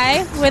 Frat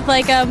guy with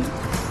like a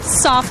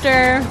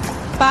softer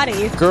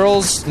body.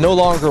 Girls no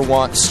longer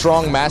want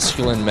strong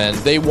masculine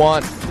men. They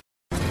want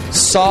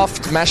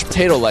soft mashed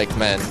potato like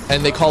men,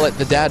 and they call it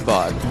the dad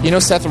bod. You know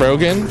Seth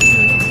Rogen?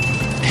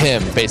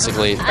 Him,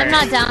 basically. I'm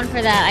not down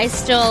for that. I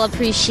still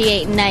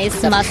appreciate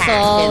nice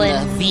muscle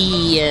and the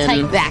V and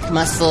tight back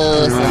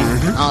muscles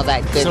and all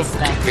that good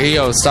stuff.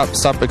 Yo,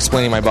 stop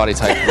explaining my body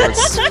type.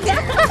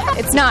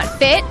 It's not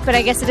fit, but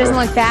I guess it doesn't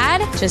look bad.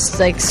 Just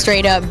like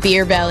straight up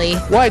beer belly.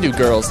 Why do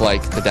girls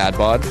like the dad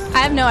bod? I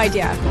have no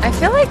idea. I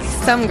feel like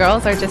some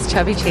girls are just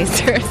chubby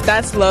chasers.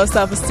 That's low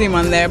self-esteem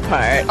on their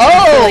part.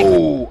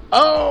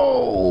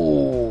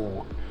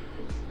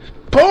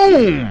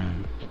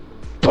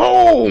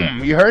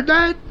 Boom! You heard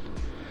that?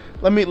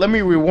 Let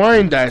me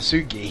rewind that so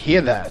you can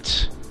hear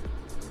that.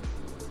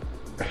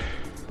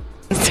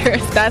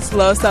 That's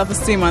low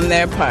self-esteem on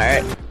their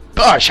part.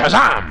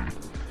 Shazam!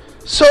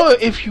 So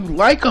if you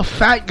like a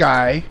fat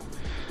guy,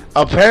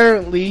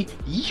 apparently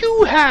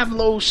you have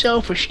low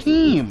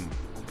self-esteem.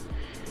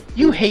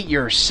 You hate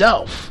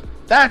yourself.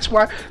 That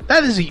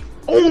is the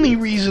only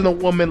reason a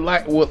woman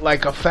would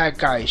like a fat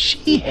guy.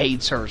 She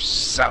hates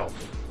herself.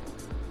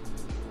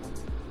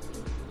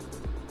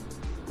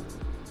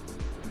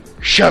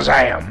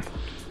 Shazam!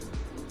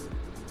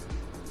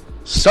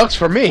 Sucks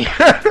for me.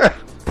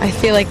 I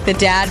feel like the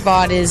dad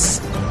bod is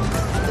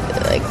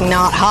like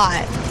not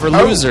hot. For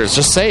losers,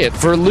 just say it.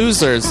 For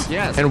losers.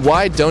 Yes. And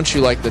why don't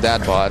you like the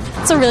dad bod?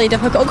 It's a really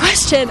difficult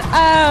question.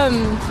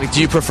 Like,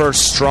 do you prefer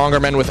stronger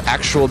men with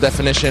actual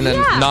definition and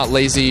not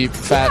lazy,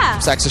 fat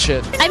sacks of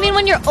shit? I mean,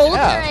 when you're older,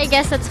 I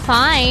guess that's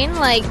fine.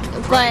 Like,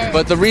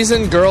 But the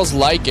reason girls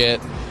like it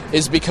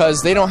is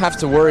because they don't have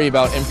to worry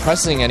about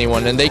impressing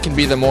anyone, and they can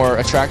be the more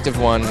attractive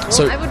one.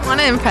 So I would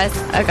want to impress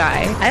a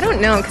guy. I don't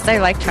know, because I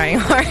like trying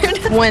hard.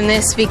 When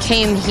this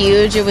became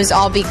huge, it was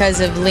all because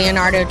of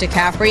Leonardo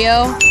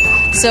DiCaprio.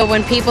 So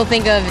when people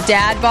think of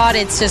dad bod,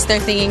 it's just they're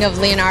thinking of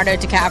Leonardo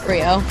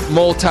DiCaprio.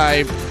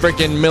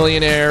 Multi-freaking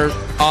millionaire,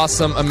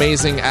 awesome,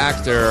 amazing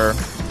actor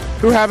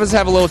who happens to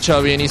have a little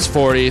chubby, and he's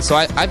 40, so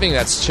I think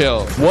that's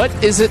chill. What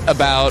is it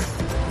about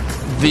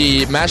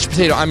the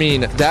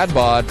dad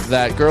bod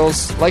that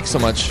girls like so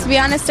much? To be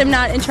honest, I'm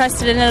not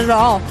interested in it at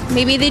all.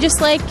 Maybe they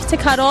just like to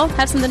cuddle,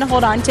 have something to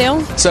hold on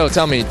to. So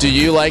tell me, do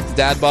you like the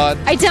dad bod?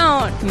 I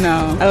don't.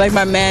 No. I like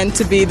my man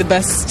to be the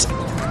best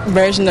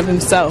version of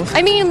himself.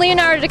 I mean,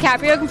 Leonardo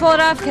DiCaprio can pull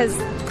it off because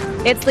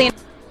it's Leonardo.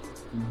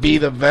 Be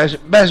the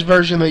best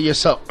version of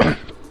yourself.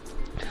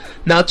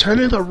 Now turn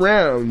it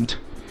around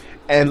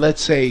and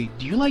let's say,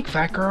 do you like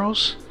fat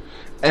girls?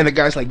 And the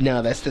guy's like,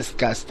 no, that's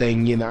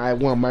disgusting. You know, I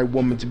want my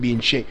woman to be in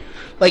shape.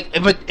 Like,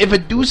 if a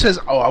dude says,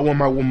 oh, I want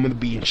my woman to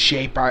be in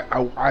shape, I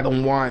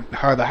don't want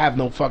her to have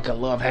no fucking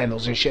love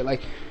handles and shit.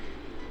 Like,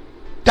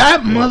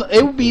 that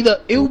it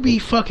would be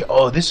fucking,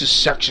 oh, this is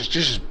sexist.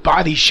 This is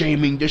body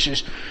shaming. This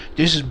is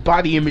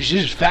body image.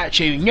 This is fat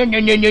shaming.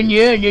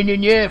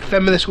 Yeah.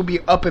 Feminists will be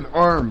up in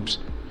arms.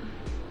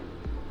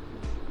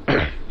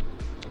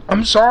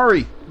 I'm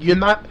sorry. You're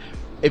not.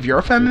 If you're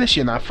a feminist,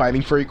 you're not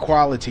fighting for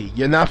equality.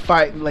 You're not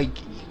fighting, like,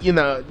 you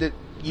know, that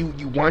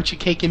you want your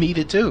cake and eat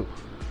it too.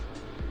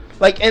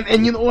 Like,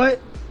 and you know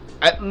what?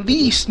 At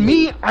least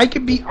me,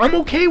 I'm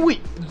okay with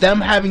them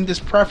having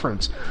this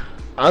preference.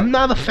 I'm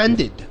not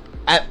offended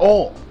at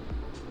all.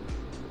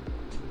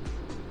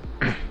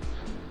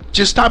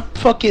 Just stop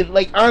fucking,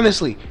 like,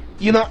 honestly,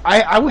 you know,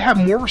 I would have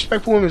more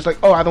respect for women. It's like,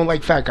 oh, I don't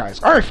like fat guys.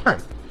 Alright,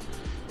 fine.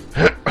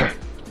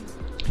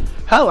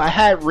 Hell, I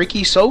had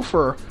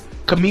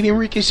comedian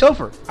Ricky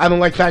Silver. I don't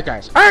like fat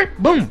guys.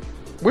 Alright, boom.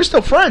 We're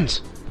still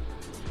friends.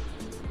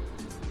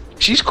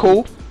 She's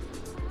cool.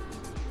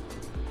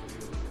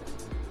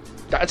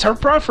 That's her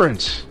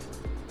preference.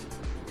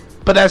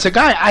 But as a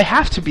guy, I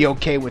have to be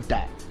okay with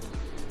that.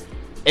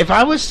 If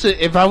it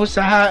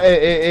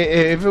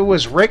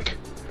was Rick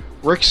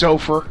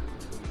Silver,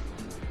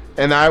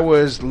 and I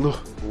was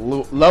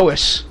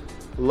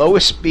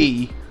Lois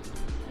B,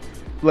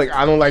 like,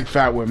 I don't like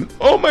fat women.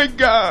 Oh my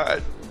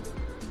god.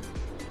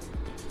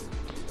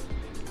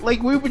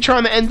 Like, we would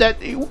trying to end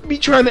that. It would be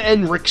trying to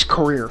end Rick's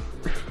career.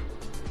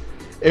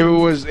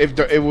 If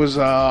it was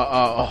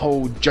a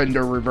whole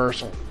gender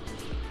reversal.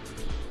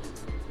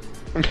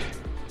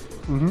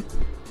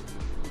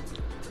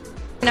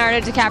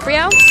 Leonardo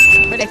DiCaprio.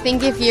 But I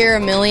think if you're a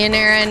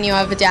millionaire and you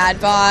have a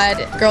dad bod,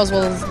 girls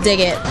will dig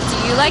it.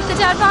 Do you like the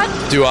dad bod?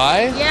 Do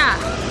I? Yeah.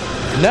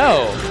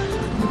 No.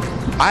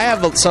 I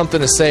have something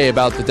to say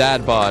about the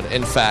dad bod,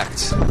 in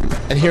fact.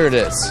 And here it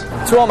is.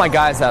 To all my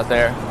guys out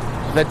there,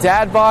 the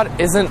dad bod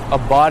isn't a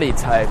body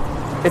type.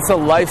 It's a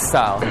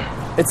lifestyle.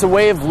 It's a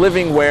way of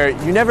living where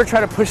you never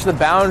try to push the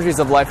boundaries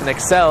of life and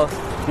excel.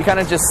 You kind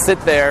of just sit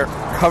there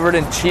covered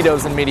in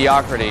Cheetos and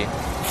mediocrity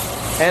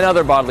and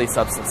other bodily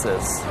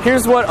substances.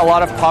 Here's what a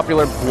lot of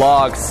popular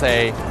blogs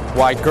say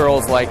why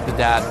girls like the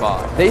dad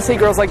bod. They say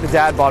girls like the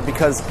dad bod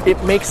because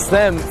it makes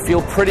them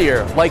feel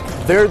prettier, like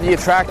they're the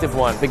attractive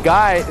one. The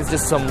guy is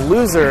just some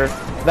loser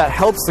that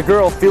helps the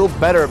girl feel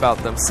better about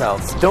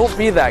themselves. Don't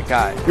be that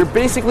guy. You're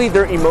basically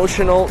their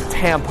emotional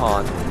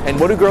tampon. And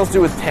what do girls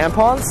do with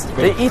tampons?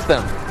 They eat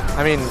them.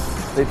 I mean,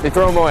 they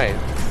throw them away.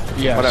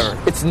 Yes. Whatever.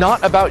 It's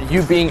not about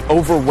you being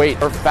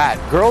overweight or fat.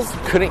 Girls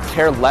couldn't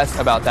care less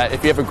about that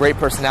if you have a great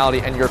personality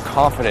and you're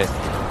confident.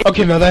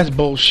 Okay, now that's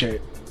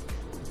bullshit.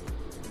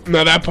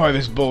 Now that part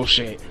is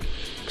bullshit.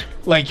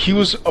 Like, he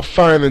was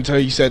fine until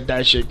he said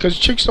that shit. Because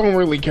chicks don't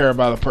really care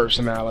about a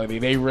personality.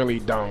 They really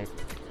don't.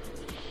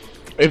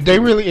 If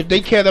they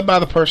cared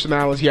about a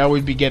personality, I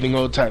would be getting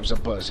all types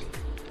of pussy.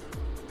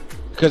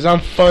 Because I'm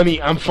funny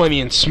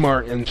and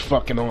smart and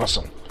fucking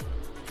awesome.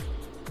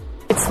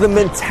 It's the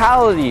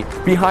mentality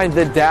behind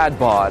the dad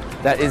bod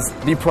that is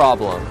the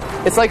problem.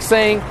 It's like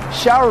saying,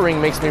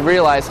 showering makes me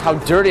realize how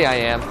dirty I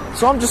am,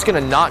 so I'm just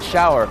gonna not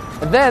shower.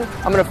 And then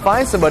I'm gonna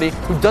find somebody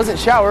who doesn't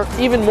shower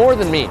even more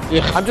than me.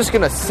 I'm just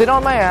gonna sit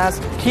on my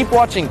ass, keep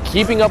watching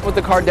Keeping Up with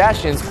the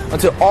Kardashians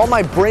until all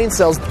my brain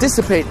cells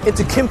dissipate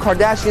into Kim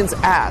Kardashian's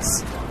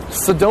ass.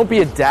 So don't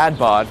be a dad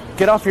bod.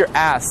 Get off your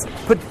ass,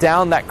 put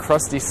down that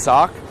crusty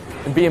sock,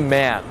 and be a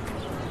man.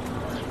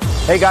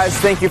 Hey guys,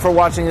 thank you for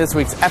watching this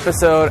week's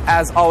episode.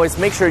 As always,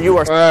 make sure you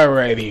are...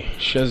 Alrighty,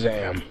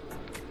 Shazam.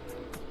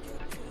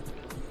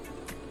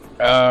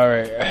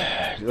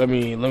 Alright, let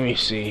me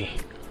see.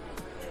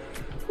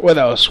 What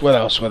else?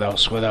 Let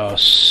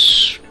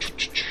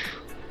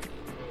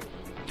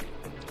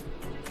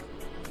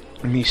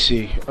me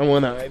see. I'm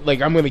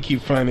gonna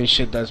keep finding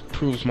shit that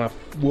proves my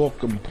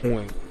welcome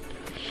point.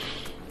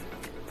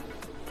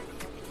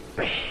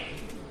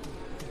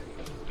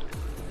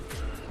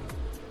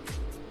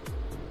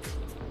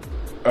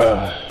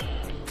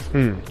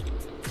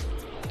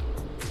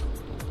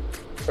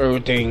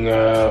 Everything,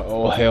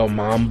 oh hell,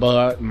 mom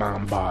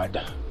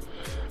bod.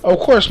 Of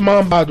course,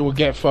 mom bod will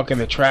get fucking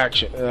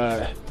attraction,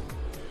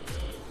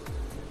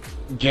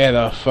 get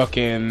a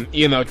fucking,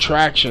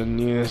 traction.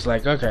 It's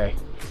like, okay.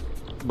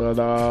 But,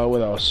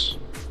 what else?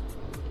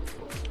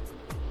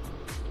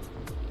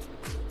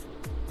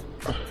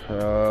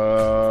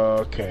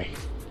 Okay.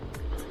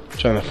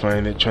 Trying to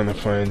find it,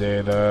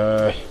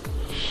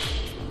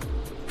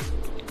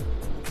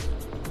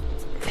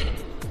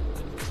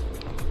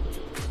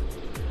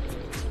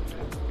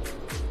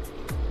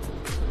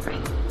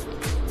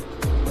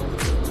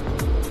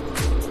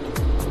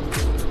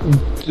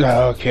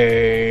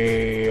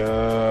 Okay,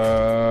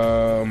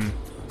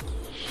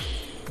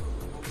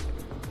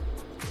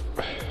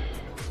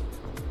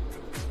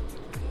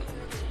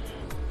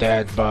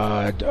 dad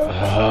bod,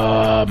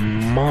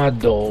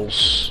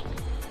 models.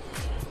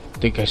 I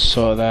think I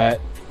saw that.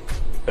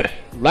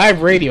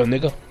 Live radio,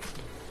 nigga.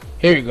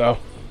 Here you go.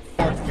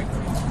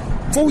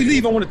 Before we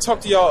leave, I want to talk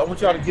to y'all. I want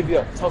y'all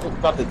to talk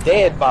about the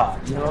dad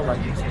bod. You know,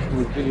 like do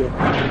a video,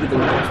 get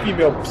the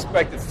female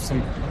perspective.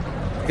 You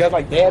guys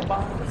like dad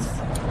bods?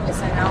 Yes,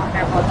 I don't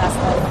care about that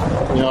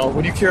stuff. You know,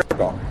 what do you care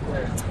about?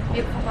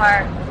 People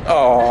are.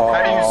 Oh,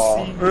 how do you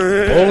see?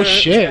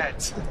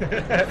 Bullshit.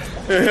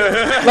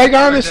 Like,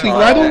 honestly,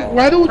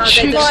 why do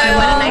chicks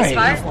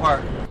lie?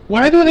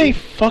 Why do they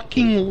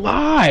fucking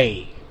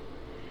lie?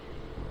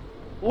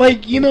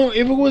 Like, if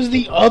it was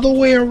the other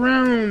way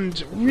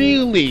around,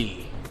 really.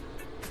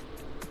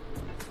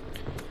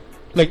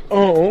 Like,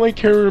 all I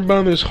care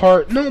about is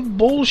heart. No,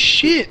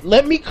 bullshit.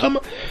 Let me come...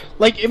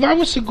 Like, if I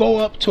was to go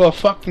up to a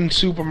fucking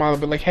supermodel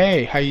and be like,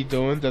 hey, how you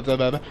doing?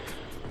 Da-da-da-da.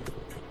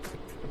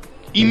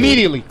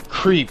 Immediately,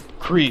 creep.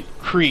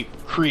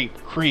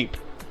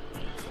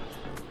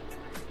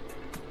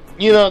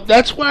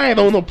 That's why I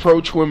don't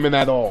approach women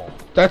at all.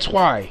 That's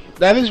why.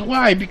 That is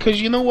why,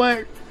 because you know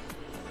what?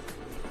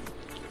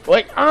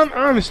 Like,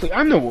 honestly,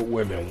 I know what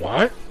women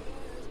want.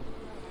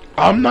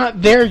 I'm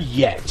not there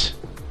yet.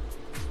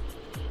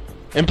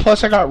 And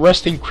plus, I got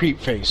resting creep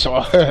face,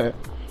 so...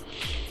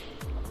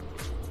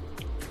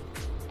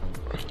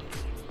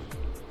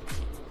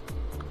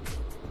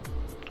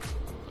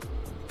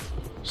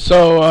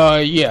 So,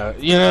 yeah,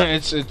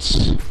 it's...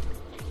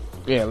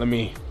 Yeah, let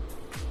me...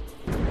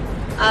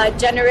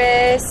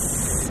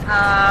 Generous,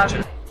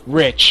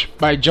 Rich.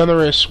 By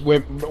generous,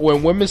 when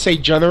women say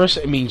generous,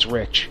 it means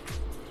rich.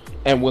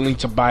 And willing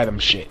to buy them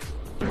shit.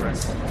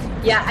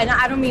 Yeah,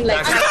 I don't mean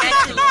like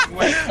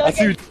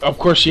financially. Of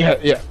course, she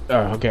had. Yeah.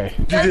 Oh, okay.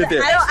 I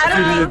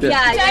don't.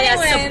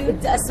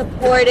 Yeah,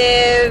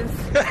 supportive.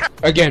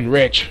 Again,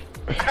 rich.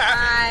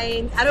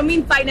 I don't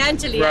mean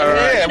financially.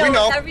 Right. We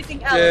know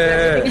everything else.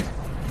 Yeah.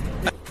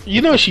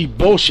 Everything. She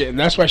bullshit, and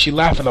that's why she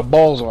laughing her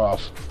balls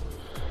off.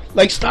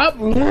 Like, stop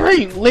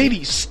lying,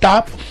 ladies.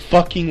 Stop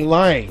fucking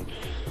lying.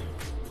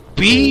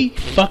 Be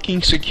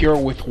fucking secure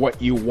with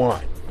what you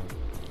want.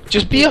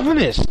 Just be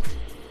honest.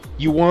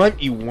 You want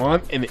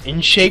an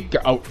in shape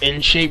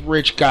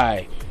rich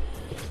guy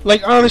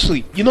Like,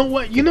 honestly, you know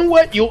what?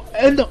 You'll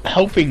end up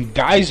helping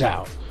guys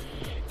out.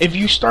 If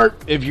you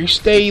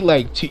stay,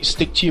 like,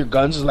 stick to your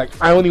guns, it's like,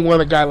 I only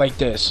want a guy like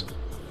this.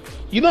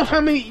 You know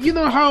how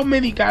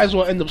many guys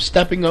will end up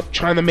stepping up,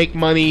 trying to make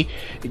money,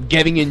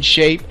 getting in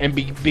shape, and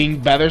being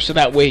better, so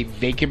that way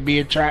they can be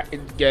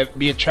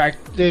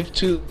attractive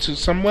to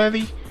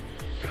somebody?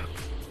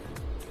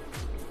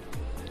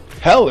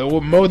 Hell, it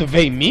will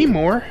motivate me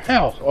more.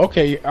 Hell,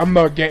 okay, I'm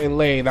not getting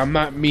laid. I'm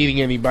not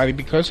meeting anybody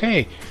because,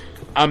 hey,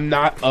 I'm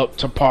not up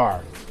to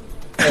par.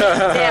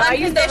 Yeah, I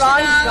used the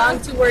wrong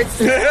two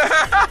words.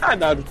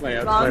 No, I'm just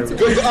playing.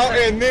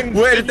 And then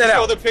we'll edit that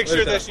out. The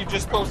picture that she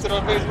just posted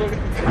on Facebook.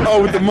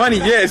 Oh, with the money,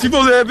 yeah. She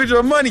posted that picture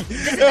of money.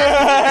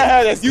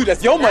 That's you.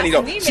 That's your money,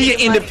 though. She an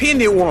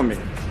independent woman.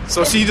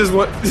 So she just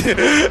want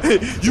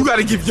you got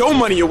to give your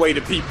money away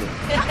to people.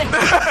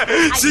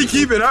 She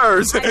keeping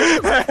hers.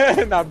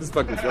 Nah, I'm just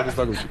fucking with you.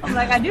 I'm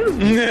like, I do.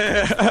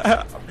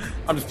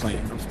 I'm just playing.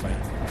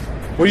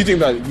 What do you think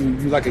about it?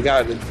 You like a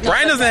guy that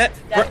Brian doesn't.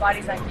 That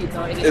body's not cute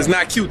though. It's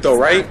not cute though,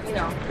 right? You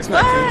know, it's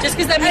not cute. Just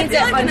because that means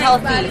it's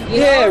unhealthy.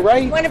 Yeah,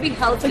 right. You want to be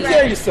healthy. Take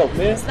care of yourself,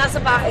 man. It's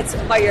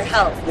about your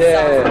health.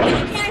 Yeah. So,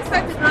 you can't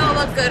expect the girl to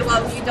look good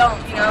while you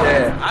don't. You know.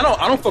 Yeah.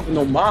 I don't fuck with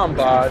no mom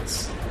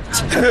bods.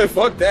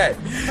 Fuck that.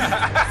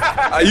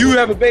 You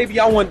have a baby,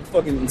 I want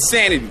fucking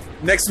insanity.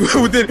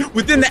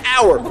 Within the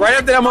hour, right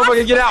after that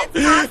motherfucker get out.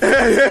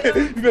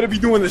 You better be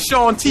doing the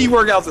Shaun T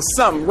workouts or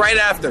something right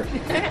after.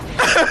 At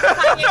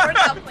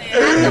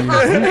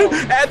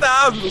the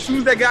hospital, as soon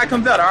as that guy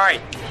comes out, all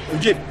right, we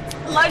get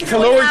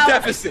caloric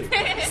deficit.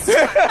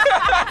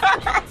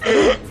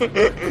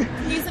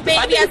 He's a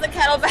baby as a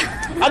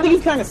kettlebell. I think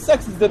it's kind of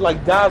sexist that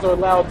like guys are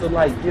allowed to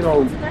like they're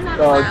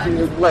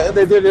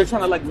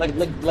trying to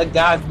like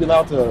guys be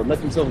allowed to let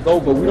themselves go,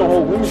 but we don't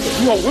hold women.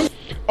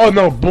 Oh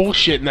no,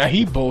 bullshit! Now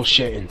he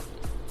bullshitting.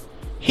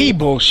 He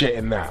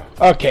bullshitting now.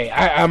 Okay,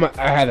 I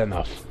had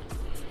enough.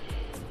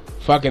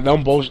 Fuck it,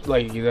 don't bullshit.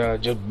 Like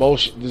just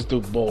bullshit. This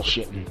dude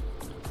bullshitting.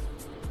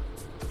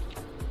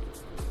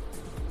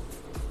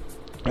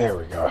 There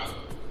we go.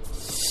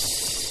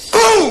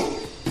 Boom!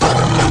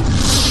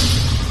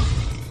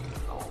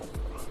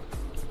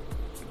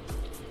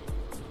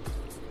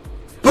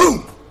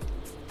 Boom!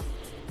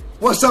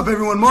 What's up,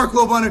 everyone? Mark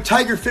Lobon of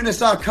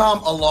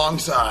TigerFitness.com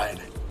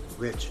alongside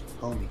Rich,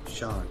 homie,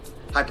 Sean.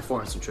 High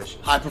Performance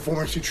Nutrition. High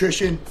Performance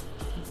Nutrition.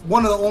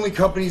 One of the only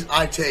companies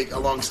I take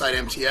alongside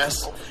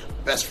MTS.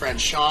 Best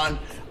friend Sean.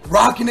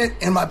 Rocking it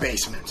in my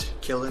basement.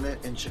 Killing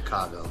it in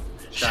Chicago.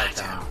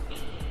 Chi-town.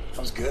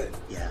 That was good.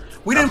 Yeah.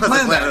 We didn't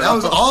plan that. That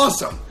was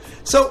awesome.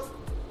 So,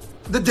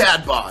 the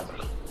dad bod.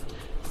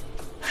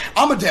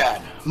 I'm a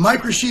dad.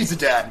 Mike Rashid's a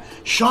dad.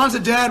 Sean's a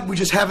dad. We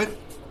just haven't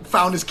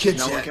found his kids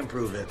yet. No one can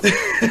prove it.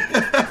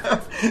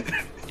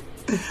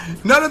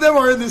 None of them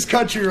are in this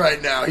country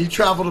right now. He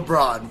traveled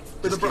abroad.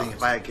 Just kidding.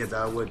 If I had kids,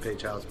 I would pay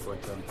child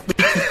support though.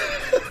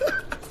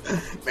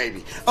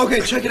 Maybe.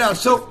 Okay, check it out.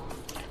 So,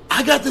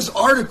 I got this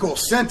article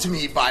sent to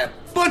me by a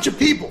bunch of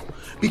people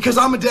because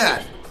I'm a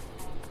dad.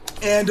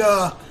 And,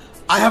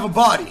 I have a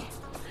body.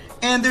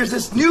 And there's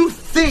this new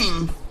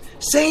thing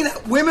saying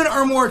that women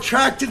are more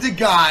attracted to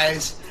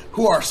guys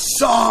who are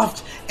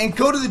soft and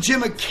go to the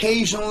gym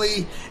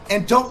occasionally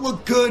and don't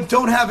look good,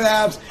 don't have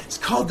abs. It's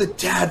called the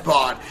dad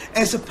bod.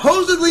 And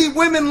supposedly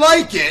women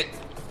like it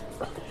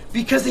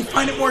because they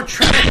find it more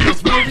attractive,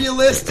 it's more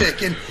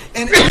realistic, and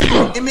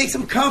it makes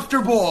them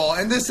comfortable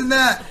and this and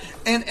that.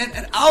 And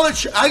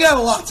I got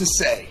a lot to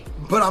say,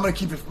 but I'm going to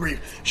keep it brief.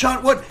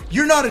 Sean,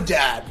 you're not a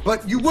dad,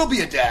 but you will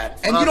be a dad,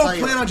 and you don't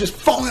plan on just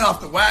falling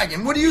off the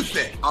wagon. What do you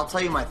think? I'll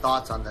tell you my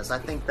thoughts on this. I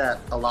think that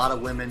a lot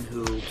of women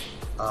who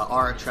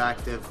are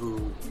attractive,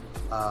 who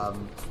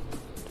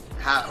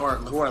or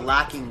who are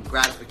lacking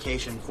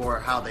gratification for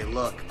how they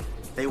look,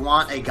 they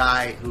want a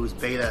guy who's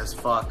beta as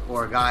fuck,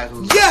 or a guy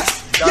who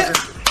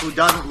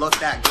doesn't look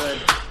that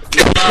good.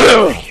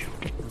 Because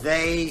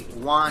they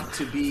want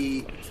to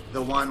be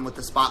the one with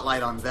the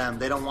spotlight on them.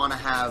 They don't want to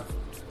have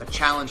a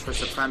challenge for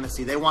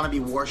supremacy. They want to be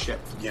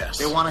worshipped. Yes.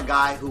 They want a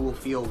guy who will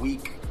feel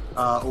weak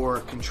or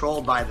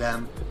controlled by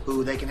them,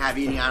 who they can have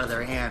eating out of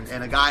their hand.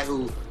 And a guy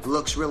who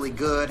looks really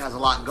good, has a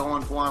lot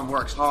going for him,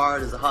 works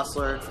hard, is a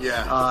hustler,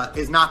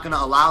 is not going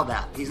to allow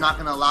that. He's not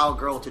going to allow a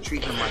girl to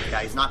treat him like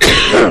that. He's not going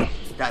to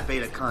be that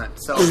beta cunt.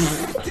 So,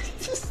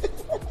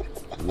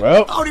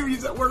 well, I don't even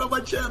use that word on my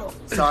channel.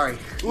 Sorry.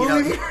 You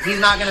know, he's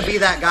not going to be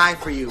that guy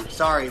for you.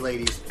 Sorry,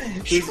 ladies.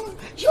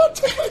 Don't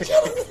take my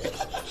channel.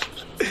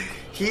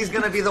 He's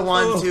going to be the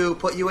one to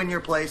put you in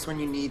your place when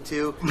you need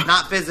to.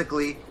 Not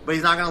physically, but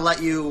he's not going to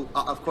let you,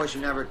 of course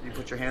you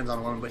put your hands on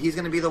a woman, but he's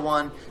going to be the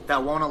one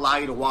that won't allow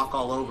you to walk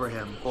all over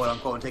him, quote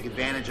unquote, and take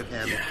advantage of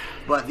him. Yeah.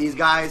 But these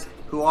guys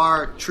who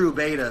are true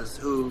betas,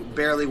 who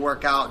barely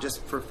work out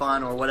just for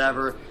fun or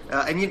whatever,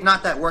 and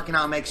not that working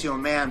out makes you a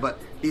man, but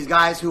these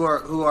guys who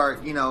are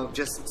you know,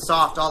 just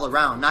soft all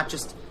around, not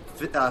just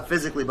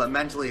physically but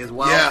mentally as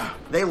well,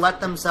 they let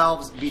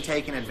themselves be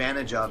taken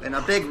advantage of. And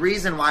a big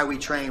reason why we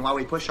train, why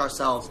we push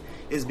ourselves,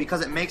 is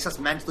because it makes us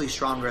mentally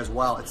stronger as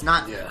well. It's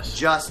not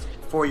just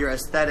for your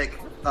aesthetic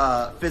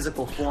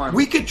physical form.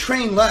 We could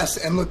train less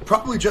and look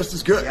probably just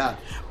as good. Yeah.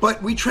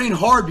 But we train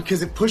hard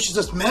because it pushes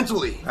us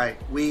mentally. Right.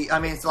 I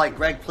mean, it's like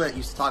Greg Plitt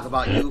used to talk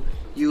about.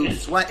 You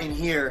sweat in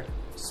here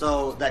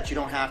so that you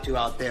don't have to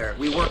out there.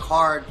 We work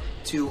hard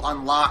to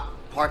unlock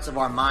parts of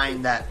our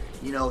mind that,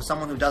 you know,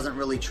 someone who doesn't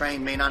really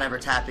train may not ever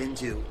tap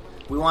into.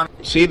 We want.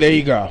 See, there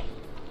you go.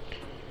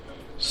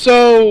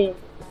 So,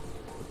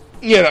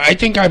 you know, I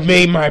think I've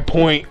made my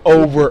point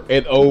over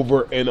and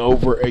over and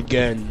over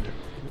again.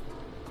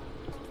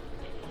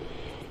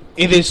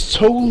 It is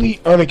totally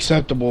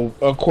unacceptable,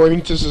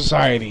 according to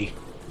society,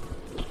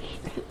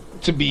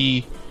 to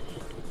be,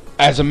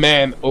 as a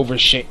man, out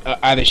of shape.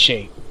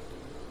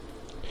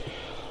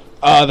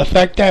 The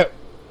fact that,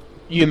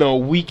 you know,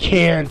 we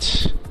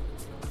can't,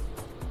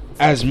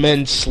 as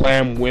men,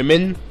 slam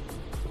women.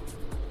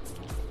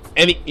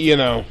 You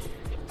know,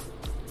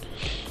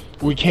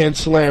 we can't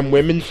slam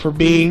women for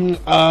being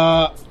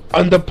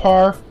under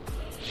par,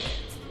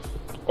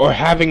 or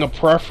having a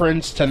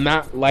preference to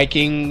not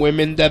liking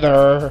women that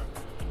are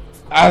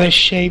out of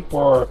shape,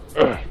 or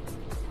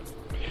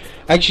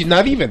actually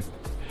not even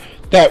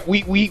that.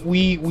 We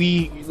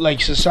like,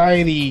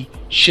 society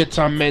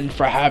shits on men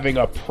for having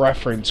a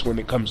preference when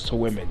it comes to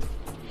women,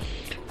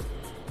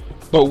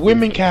 but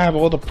women can have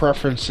all the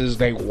preferences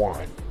they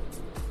want.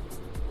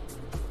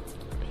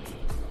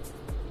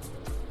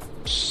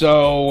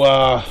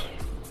 So,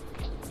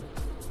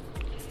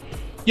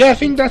 yeah, I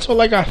think that's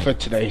all I got for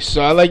today.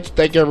 So I'd like to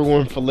thank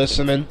everyone for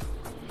listening.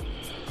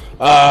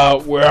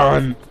 We're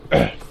on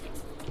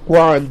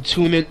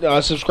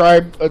TuneIn.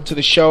 Subscribe to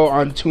the show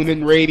on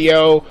TuneIn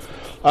Radio,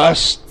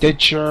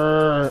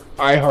 Stitcher,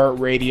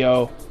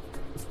 iHeartRadio.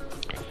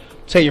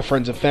 Tell your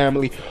friends and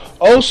family.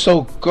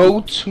 Also,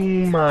 go to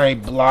my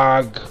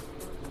blog,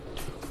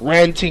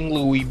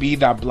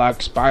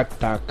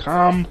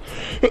 rantinglouisb.blogspot.com.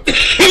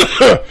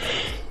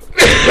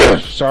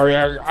 Sorry,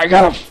 I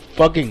got a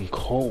fucking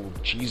cold.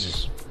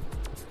 Jesus.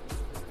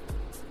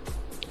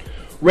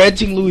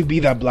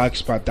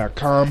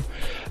 rantinglouisb.blogspot.com,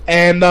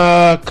 and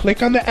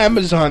click on the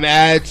Amazon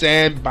ads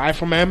and buy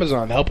from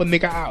Amazon. Help a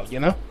nigga out, you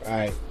know?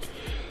 Alright.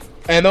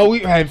 And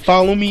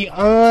follow me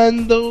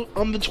on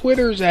the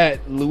Twitters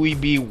at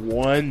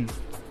LouisB1.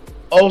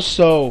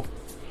 Also,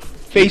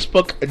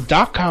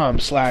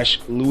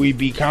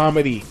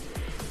 Facebook.com/LouisBComedy.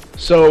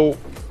 So,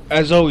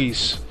 as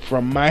always,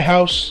 from my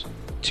house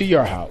to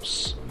your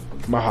house.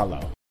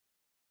 Mahalo.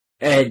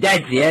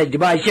 That's the end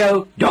of my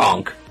show.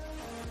 Donk.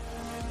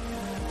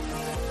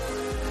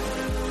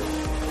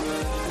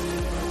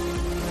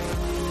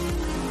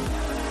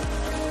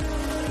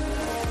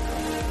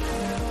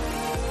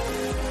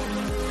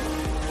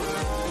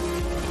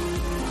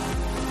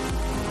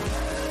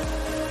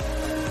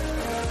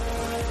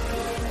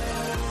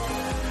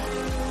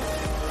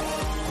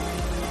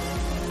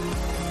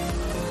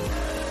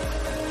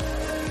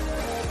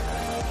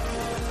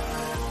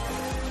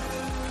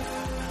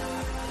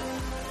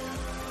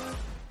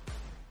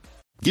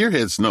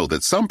 Gearheads know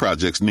that some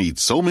projects need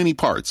so many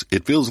parts,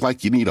 it feels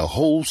like you need a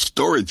whole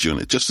storage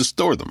unit just to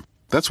store them.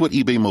 That's what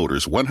eBay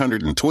Motors'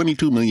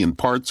 122 million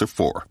parts are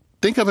for.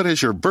 Think of it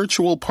as your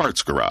virtual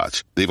parts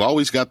garage. They've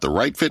always got the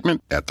right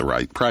fitment at the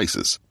right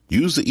prices.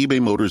 Use the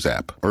eBay Motors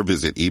app or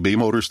visit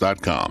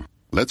ebaymotors.com.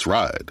 Let's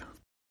ride.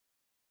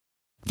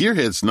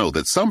 Gearheads know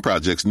that some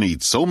projects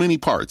need so many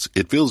parts,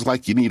 it feels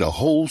like you need a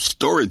whole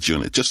storage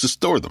unit just to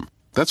store them.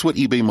 That's what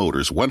eBay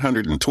Motors'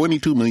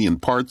 122 million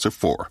parts are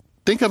for.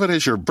 Think of it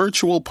as your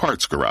virtual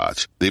parts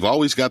garage. They've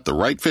always got the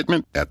right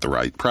fitment at the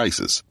right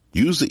prices.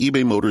 Use the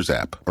eBay Motors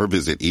app or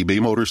visit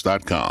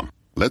ebaymotors.com.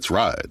 Let's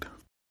ride.